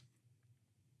comes.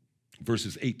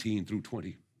 Verses 18 through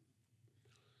 20.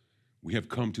 We have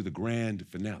come to the grand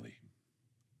finale.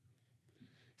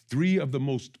 3 of the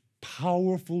most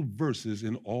powerful verses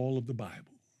in all of the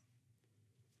Bible.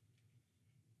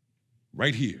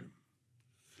 Right here,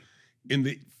 in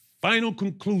the final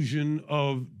conclusion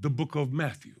of the book of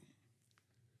Matthew.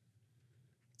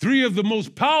 3 of the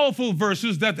most powerful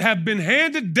verses that have been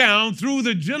handed down through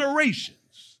the generations.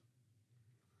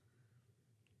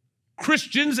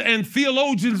 Christians and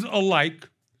theologians alike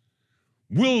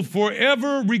will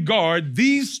forever regard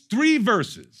these 3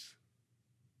 verses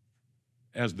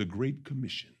as the Great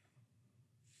Commission.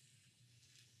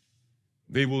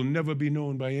 They will never be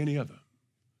known by any other.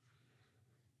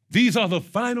 These are the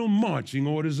final marching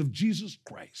orders of Jesus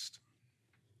Christ.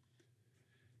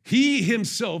 He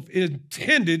himself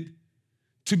intended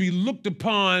to be looked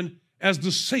upon as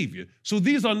the Savior. So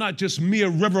these are not just mere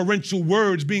reverential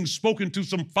words being spoken to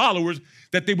some followers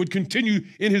that they would continue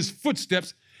in his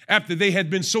footsteps after they had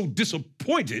been so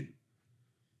disappointed.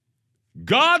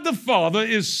 God the Father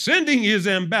is sending his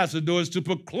ambassadors to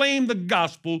proclaim the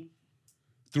gospel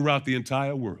throughout the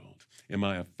entire world. Am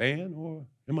I a fan or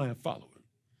am I a follower?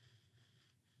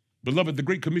 Beloved, the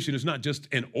Great Commission is not just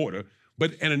an order,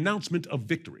 but an announcement of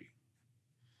victory.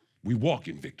 We walk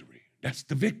in victory. That's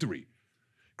the victory.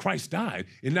 Christ died,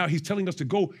 and now he's telling us to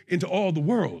go into all the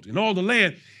world, in all the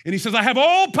land, and he says, I have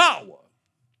all power.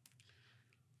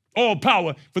 All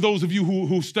power, for those of you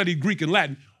who studied Greek and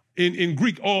Latin, in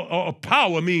Greek, all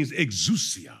power means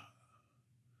exousia.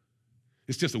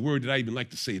 It's just a word that I even like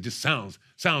to say. It just sounds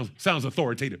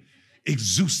authoritative.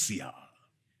 Exousia.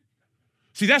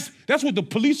 See, that's what the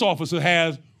police officer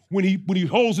has when he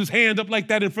holds his hand up like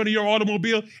that in front of your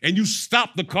automobile and you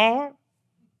stop the car.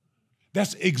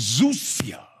 That's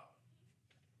exousia.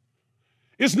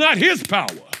 It's not his power.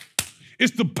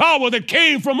 It's the power that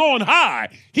came from on high.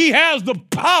 He has the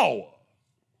power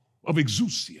of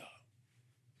exousia.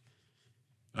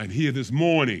 I'm here this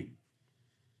morning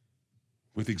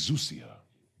with exousia.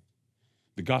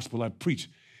 The gospel I preach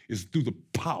is through the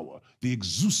power, the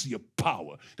exousia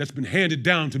power that's been handed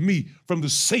down to me from the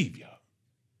Savior.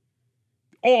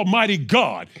 Almighty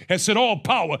God has said all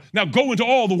power, now go into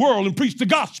all the world and preach the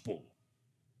gospel.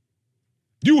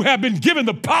 You have been given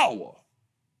the power.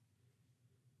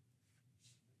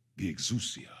 The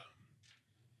exousia.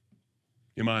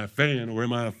 Am I a fan or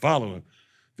am I a follower?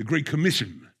 The Great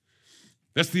Commission.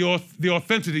 That's the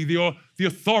authenticity, the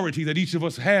authority that each of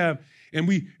us have. And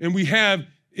we have,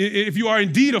 if you are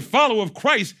indeed a follower of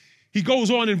Christ, he goes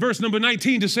on in verse number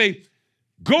 19 to say,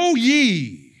 go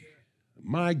ye,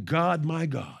 my God, my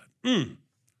God.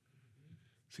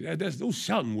 See, that's those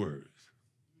shouting words.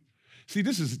 See,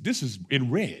 this is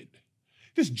in red.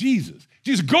 This is Jesus.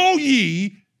 Jesus, go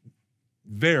ye,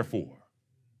 therefore.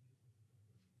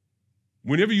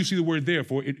 Whenever you see the word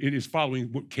therefore, it is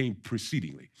following what came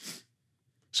precedingly.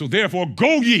 So therefore,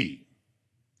 go ye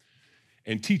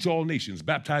and teach all nations,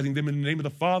 baptizing them in the name of the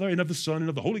Father and of the Son and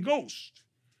of the Holy Ghost.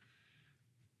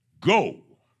 Go.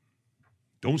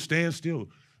 Don't stand still.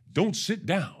 Don't sit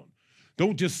down.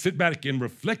 Don't just sit back and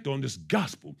reflect on this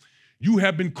gospel. You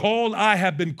have been called, I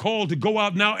have been called to go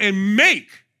out now and make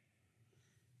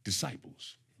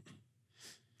disciples.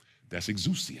 That's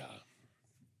exousia.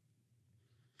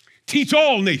 Teach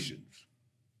all nations.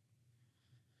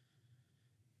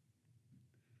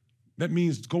 That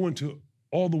means go into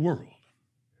all the world.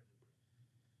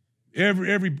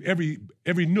 Every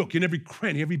nook and every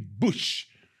cranny, every bush,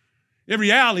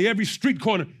 every alley, every street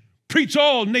corner. Preach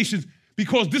all nations,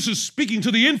 because this is speaking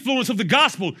to the influence of the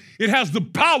gospel. It has the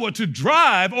power to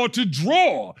drive or to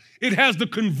draw. It has the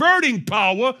converting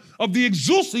power of the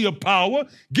exousia power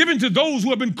given to those who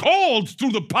have been called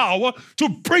through the power to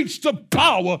preach the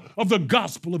power of the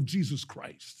gospel of Jesus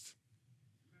Christ.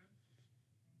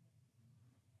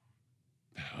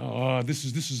 This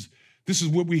is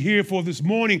what we're here for this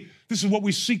morning. This is what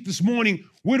we seek this morning.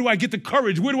 Where do I get the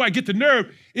courage? Where do I get the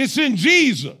nerve? It's in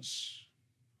Jesus.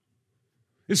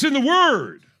 It's in the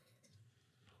Word.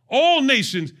 All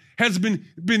nations has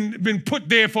been put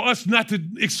there for us not to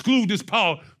exclude this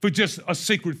power for just a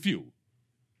sacred few.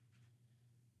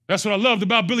 That's what I loved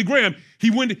about Billy Graham. He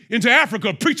went into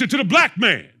Africa preaching to the black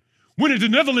man. Went into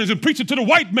the Netherlands and preached it to the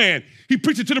white man. He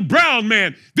preached it to the brown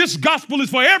man. This gospel is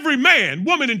for every man,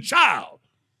 woman, and child,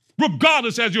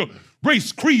 regardless as your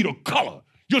race, creed, or color,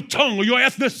 your tongue, or your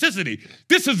ethnicity.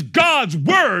 This is God's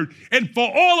word, and for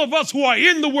all of us who are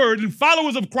in the word and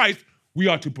followers of Christ, we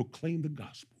are to proclaim the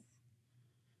gospel.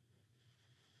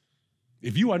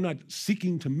 If you are not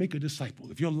seeking to make a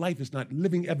disciple, if your life is not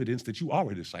living evidence that you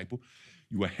are a disciple,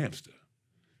 you are a hamster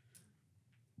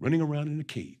running around in a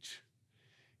cage,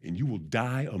 and you will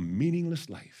die a meaningless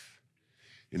life.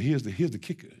 And here's the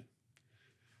kicker.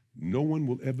 No one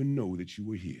will ever know that you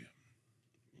were here,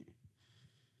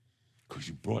 because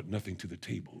you brought nothing to the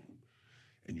table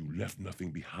and you left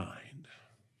nothing behind.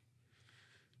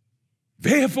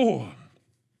 Therefore,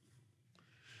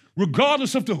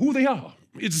 regardless of who they are,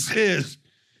 it says,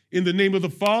 in the name of the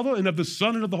Father and of the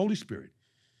Son and of the Holy Spirit.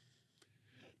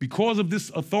 Because of this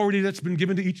authority that's been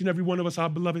given to each and every one of us, our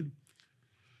beloved,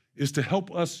 is to help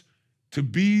us to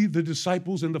be the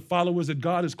disciples and the followers that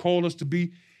God has called us to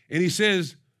be. And he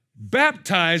says,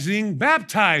 baptizing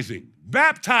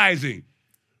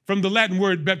from the Latin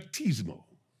word baptismo.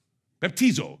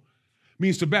 Baptizo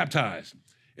means to baptize.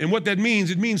 And what that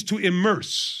means, it means to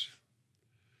immerse.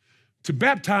 To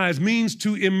baptize means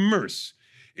to immerse.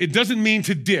 It doesn't mean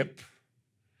to dip.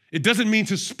 It doesn't mean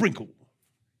to sprinkle.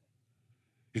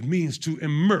 It means to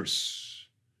immerse.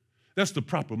 That's the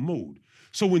proper mode.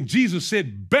 So when Jesus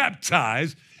said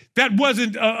baptize, that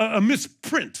wasn't a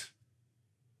misprint.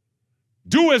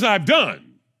 Do as I've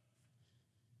done.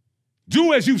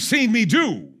 Do as you've seen me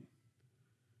do.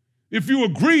 If you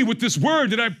agree with this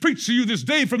word that I preach to you this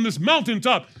day from this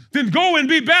mountaintop, then go and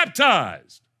be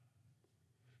baptized.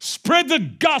 Spread the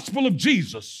gospel of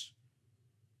Jesus.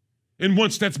 And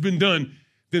once that's been done,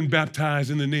 then baptize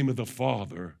in the name of the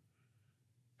Father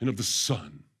and of the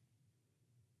Son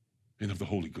and of the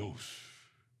Holy Ghost.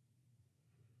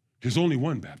 There's only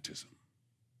one baptism.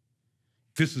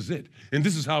 This is it. And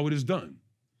this is how it is done.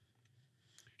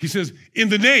 He says, in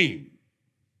the name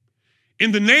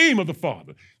of the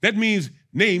Father. That means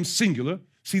name singular.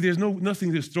 See, there's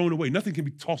nothing that's thrown away. Nothing can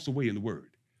be tossed away in the word.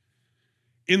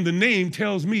 In the name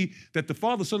tells me that the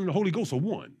Father, Son, and the Holy Ghost are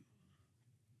one.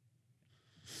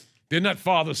 They're not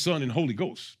Father, Son, and Holy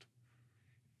Ghost.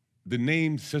 The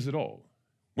name says it all.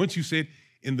 Once you said,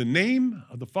 in the name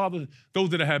of the Father, those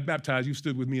that I have baptized, you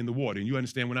stood with me in the water. And you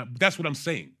understand that's what I'm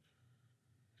saying.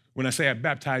 When I say I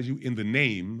baptize you in the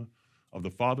name of the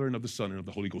Father and of the Son and of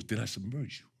the Holy Ghost, then I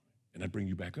submerge you and I bring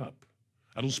you back up.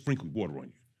 I don't sprinkle water on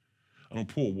you. I don't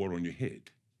pour water on your head.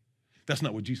 That's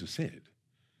not what Jesus said.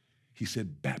 He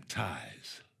said,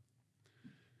 baptize.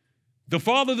 The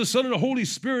Father, the Son, and the Holy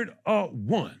Spirit are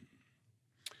one.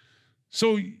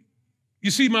 So,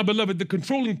 you see, my beloved, the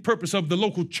controlling purpose of the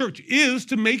local church is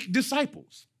to make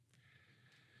disciples.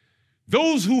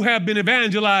 Those who have been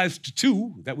evangelized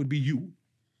to, that would be you,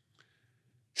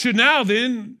 should now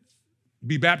then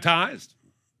be baptized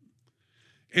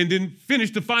and then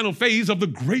finish the final phase of the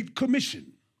Great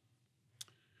Commission.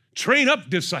 Train up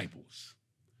disciples.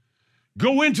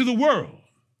 Go into the world.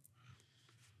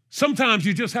 Sometimes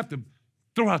you just have to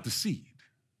throw out the seed.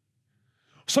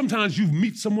 Sometimes you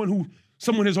meet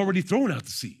someone has already thrown out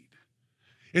the seed.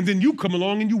 And then you come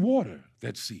along and you water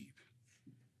that seed.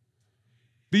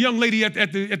 The young lady at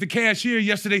the cashier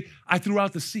yesterday, I threw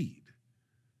out the seed.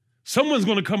 Someone's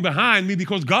going to come behind me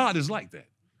because God is like that.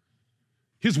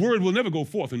 His word will never go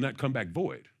forth and not come back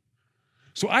void.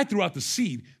 So I threw out the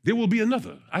seed. There will be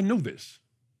another. I know this.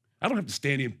 I don't have to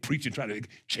stand here and preach and try to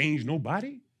change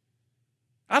nobody.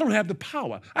 I don't have the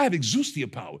power. I have exousia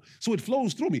power, so it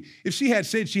flows through me. If she had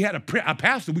said she had a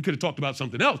pastor, we could have talked about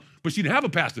something else, but she didn't have a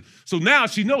pastor. So now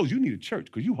she knows you need a church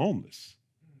because you're homeless.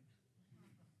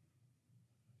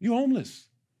 You're homeless.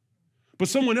 But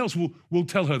someone else will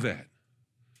tell her that.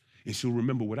 And she'll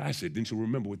remember what I said. Then she'll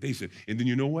remember what they said. And then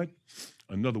you know what?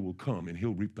 Another will come and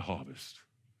he'll reap the harvest.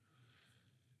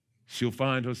 She'll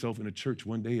find herself in a church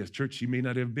one day, a church she may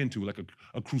not have been to, like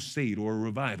a crusade or a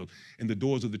revival, and the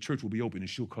doors of the church will be open and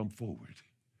she'll come forward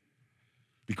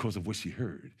because of what she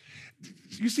heard.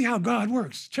 You see how God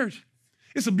works, church?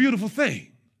 It's a beautiful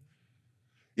thing.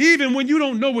 Even when you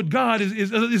don't know what God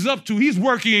is up to, he's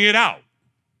working it out.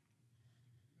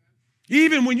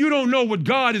 Even when you don't know what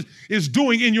God is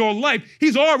doing in your life,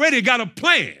 he's already got a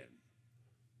plan.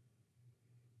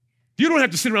 You don't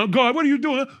have to sit around, God, what are you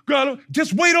doing? God,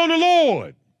 just wait on the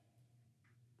Lord.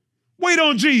 Wait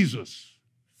on Jesus.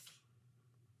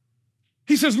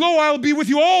 He says, lo, I will be with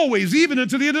you always, even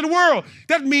unto the end of the world.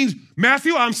 That means,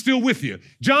 Matthew, I'm still with you.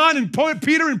 John and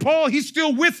Peter and Paul, he's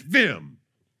still with them.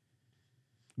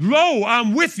 Lo,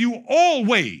 I'm with you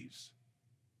always.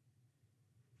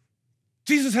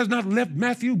 Jesus has not left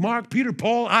Matthew, Mark, Peter,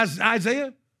 Paul,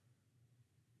 Isaiah.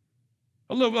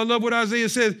 I love what Isaiah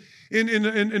says in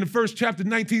the first chapter,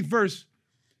 19th verse.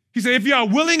 He said, if you are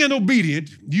willing and obedient,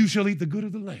 you shall eat the good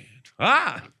of the land.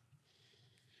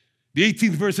 The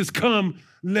 18th verse says, come,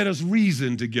 let us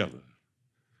reason together.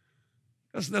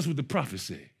 That's what the prophets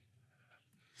say.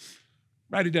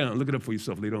 Write it down. Look it up for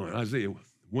yourself later on. Isaiah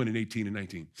 1 and 18 and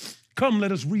 19. Come,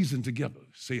 let us reason together,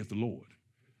 saith the Lord.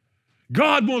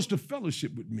 God wants to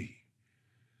fellowship with me.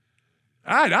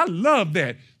 I love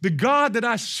that. The God that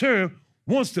I serve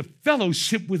wants to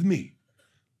fellowship with me.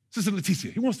 Sister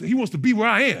Leticia, he wants to be where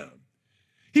I am.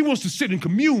 He wants to sit and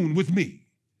commune with me.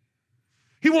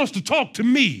 He wants to talk to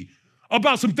me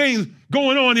about some things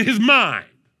going on in his mind.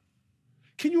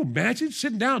 Can you imagine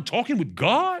sitting down talking with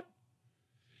God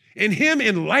and him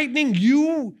enlightening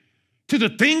you to the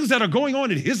things that are going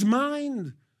on in his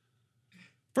mind?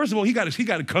 First of all, he got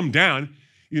to come down,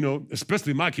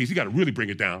 especially in my case, he got to really bring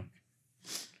it down.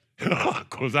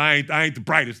 Because I ain't the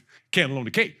brightest candle on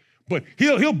the cake. But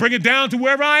he'll bring it down to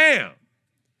wherever I am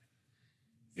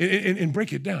and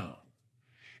break it down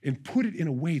and put it in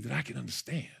a way that I can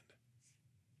understand.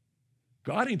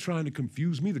 God ain't trying to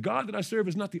confuse me. The God that I serve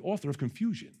is not the author of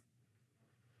confusion.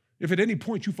 If at any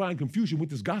point you find confusion with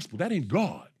this gospel, that ain't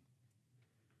God.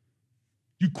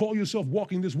 You call yourself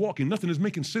walking this walk and nothing is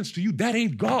making sense to you. That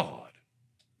ain't God.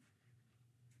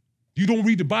 You don't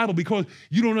read the Bible because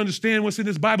you don't understand what's in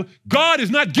this Bible. God is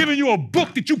not giving you a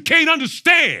book that you can't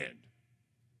understand.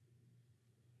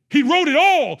 He wrote it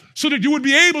all so that you would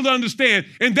be able to understand.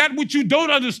 And that which you don't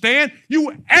understand,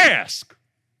 you ask.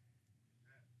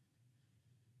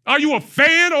 Are you a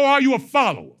fan or are you a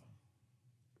follower?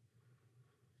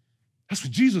 That's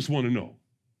what Jesus wants to know.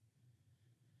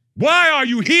 Why are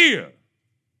you here?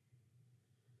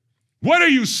 What are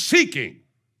you seeking?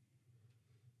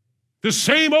 The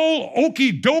same old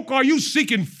okey doke? Are you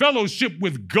seeking fellowship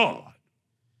with God?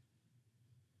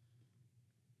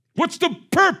 What's the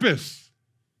purpose?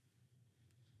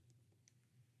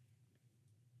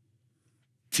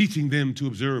 Teaching them to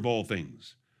observe all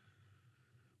things,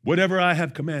 whatever I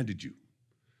have commanded you.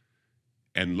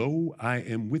 And lo, I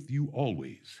am with you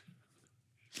always,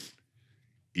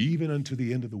 even unto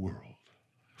the end of the world.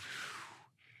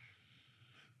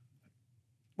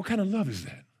 What kind of love is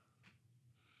that?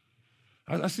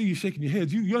 I see you shaking your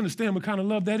head. You understand what kind of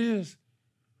love that is?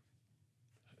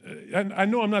 I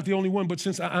know I'm not the only one, but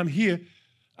since I'm here,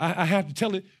 I have to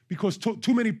tell it because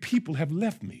too many people have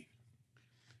left me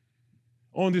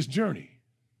on this journey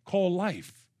called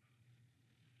life.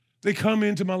 They come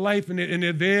into my life and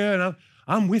they're there, and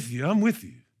I'm with you, I'm with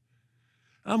you.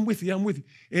 I'm with you, I'm with you.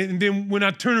 And then when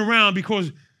I turn around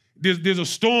because there's a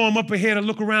storm up ahead, I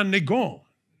look around and they're gone.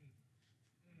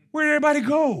 Where'd everybody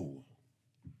go?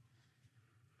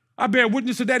 I bear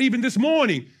witness to that even this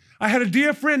morning. I had a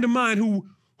dear friend of mine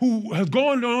who has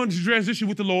gone on to transition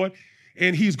with the Lord,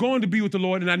 and he's going to be with the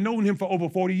Lord, and I've known him for over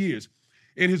 40 years.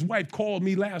 And his wife called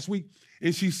me last week,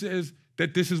 and she says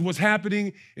that this is what's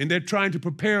happening, and they're trying to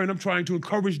prepare, and I'm trying to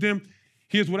encourage them.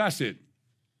 Here's what I said.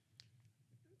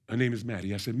 Her name is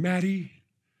Maddie. I said, Maddie,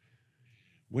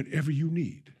 whatever you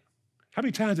need. How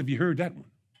many times have you heard that one?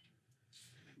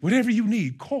 Whatever you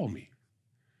need, call me.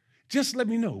 Just let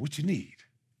me know what you need.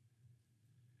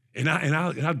 And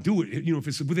I'll do it. You know, if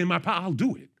it's within my power, I'll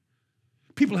do it.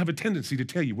 People have a tendency to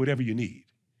tell you whatever you need.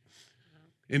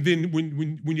 And then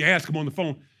when you ask them on the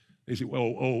phone, they say,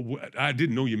 well, I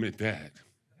didn't know you meant that.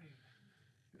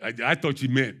 I thought you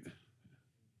meant.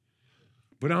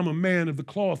 But I'm a man of the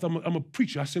cloth. I'm a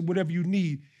preacher. I said, whatever you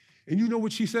need. And you know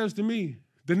what she says to me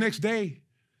the next day?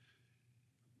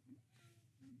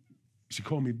 She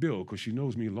called me Bill because she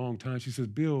knows me a long time. She says,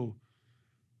 Bill,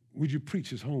 would you preach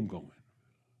his homegoing?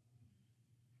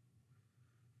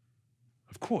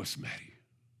 Of course, Maddie.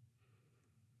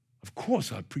 Of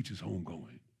course I'd preach his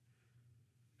homegoing.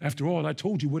 After all, I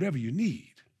told you whatever you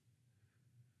need.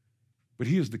 But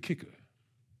here's the kicker.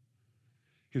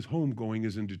 His homegoing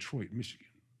is in Detroit, Michigan.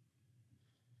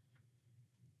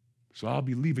 So I'll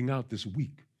be leaving out this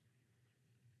week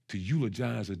to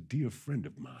eulogize a dear friend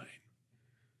of mine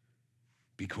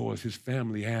because his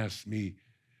family asked me,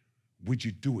 would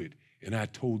you do it? And I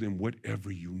told them, whatever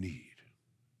you need.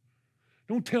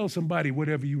 Don't tell somebody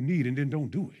whatever you need and then don't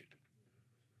do it.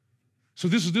 So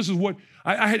this is what,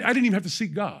 I didn't even have to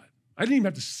seek God. I didn't even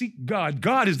have to seek God.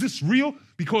 God, is this real?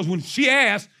 Because when she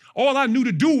asked, all I knew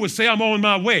to do was say, I'm on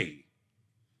my way.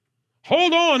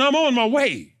 Hold on, I'm on my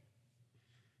way.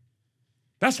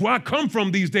 That's where I come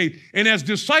from these days. And as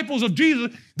disciples of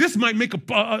Jesus, this might make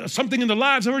something in the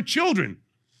lives of her children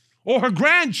or her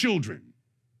grandchildren.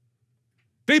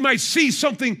 They might see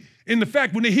something in the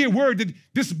fact when they hear word that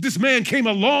this man came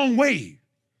a long way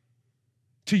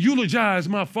to eulogize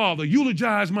my father,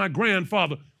 eulogize my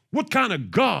grandfather. What kind of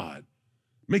God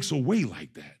makes a way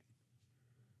like that?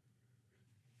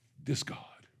 This God.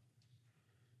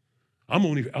 I'm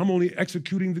only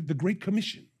executing the Great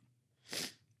Commission.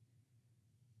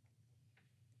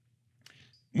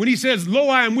 When he says, lo,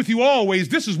 I am with you always,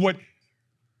 this is what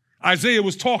Isaiah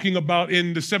was talking about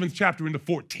in the 7th chapter in the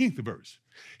 14th verse.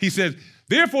 He says,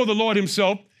 therefore the Lord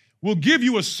himself will give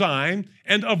you a sign,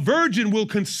 and a virgin will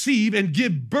conceive and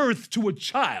give birth to a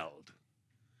child.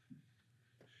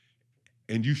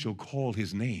 And you shall call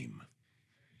his name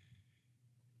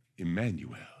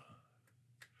Emmanuel.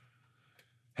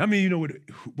 How many of you know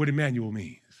what Emmanuel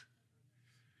means?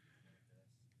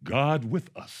 God with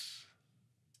us.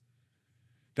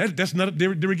 That's not,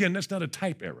 there again, that's not a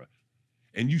type error.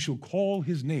 And you shall call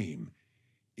his name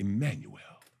Emmanuel.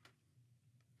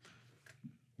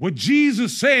 What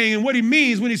Jesus is saying and what he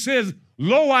means when he says,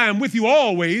 lo, I am with you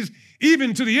always,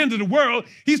 even to the end of the world,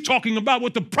 he's talking about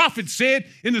what the prophet said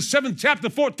in the 7th chapter,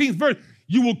 14th verse.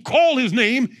 You will call his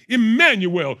name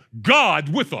Emmanuel, God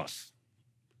with us.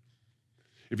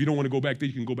 If you don't want to go back there,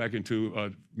 you can go back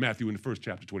into Matthew in the 1st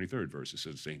chapter, 23rd verse. It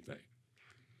says the same thing.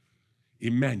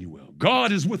 Emmanuel,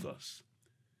 God is with us.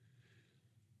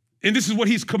 And this is what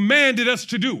he's commanded us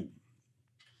to do.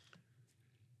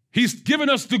 He's given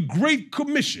us the Great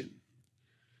Commission,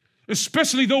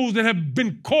 especially those that have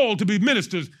been called to be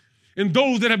ministers and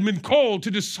those that have been called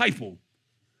to disciple.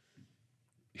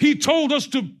 He told us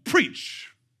to preach,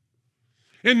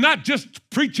 and not just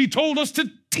preach, he told us to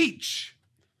teach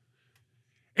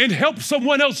and help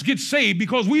someone else get saved,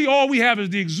 because all we have is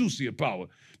the exousia power.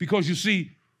 Because you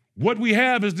see, what we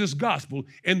have is this gospel,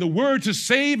 and the word to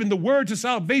save and the word to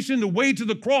salvation, the way to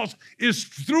the cross is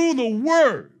through the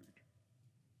word.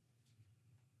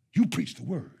 You preach the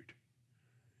word.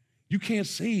 You can't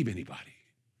save anybody.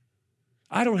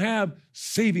 I don't have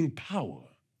saving power.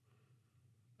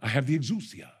 I have the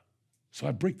exousia. So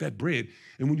I break that bread,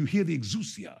 and when you hear the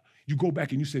exousia, you go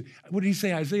back and you say, what did he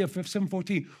say? Isaiah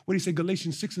 7:14. What did he say?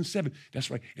 Galatians 6 and 7.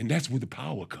 That's right. And that's where the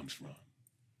power comes from.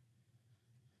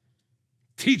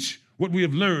 Teach what we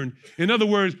have learned. In other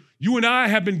words, you and I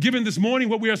have been given this morning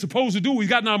what we are supposed to do. We've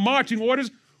gotten our marching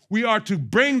orders. We are to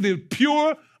bring the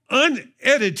pure,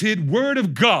 unedited word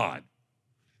of God.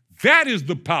 That is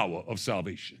the power of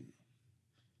salvation.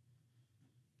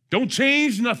 Don't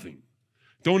change nothing.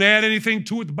 Don't add anything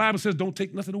to it. The Bible says don't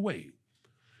take nothing away.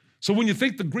 So when you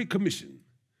think the Great Commission,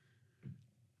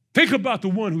 think about the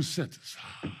one who sent us.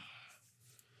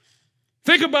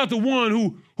 Think about the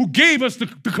one who gave us the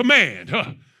command.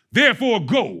 Therefore,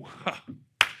 go.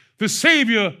 The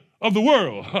Savior of the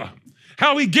world.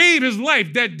 How he gave his life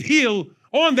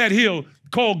on that hill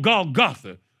called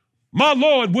Golgotha. My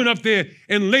Lord went up there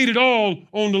and laid it all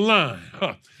on the line.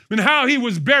 And how he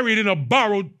was buried in a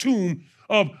borrowed tomb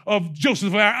of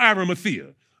Joseph of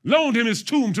Arimathea. Loaned him his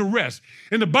tomb to rest.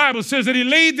 And the Bible says that he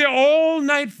laid there all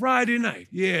night Friday night.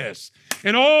 Yes.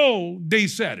 And all day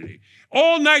Saturday.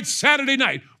 All night Saturday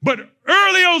night. But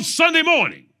early on Sunday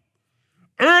morning,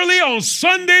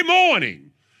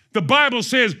 the Bible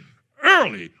says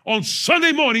early on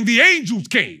Sunday morning, the angels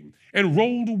came and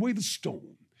rolled away the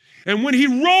stone. And when he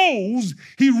rose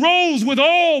with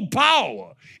all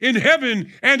power in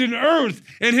heaven and in earth,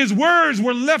 and his words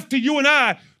were left to you and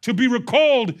I to be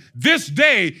recalled this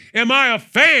day. Am I a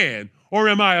fan or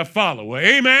am I a follower?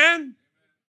 Amen?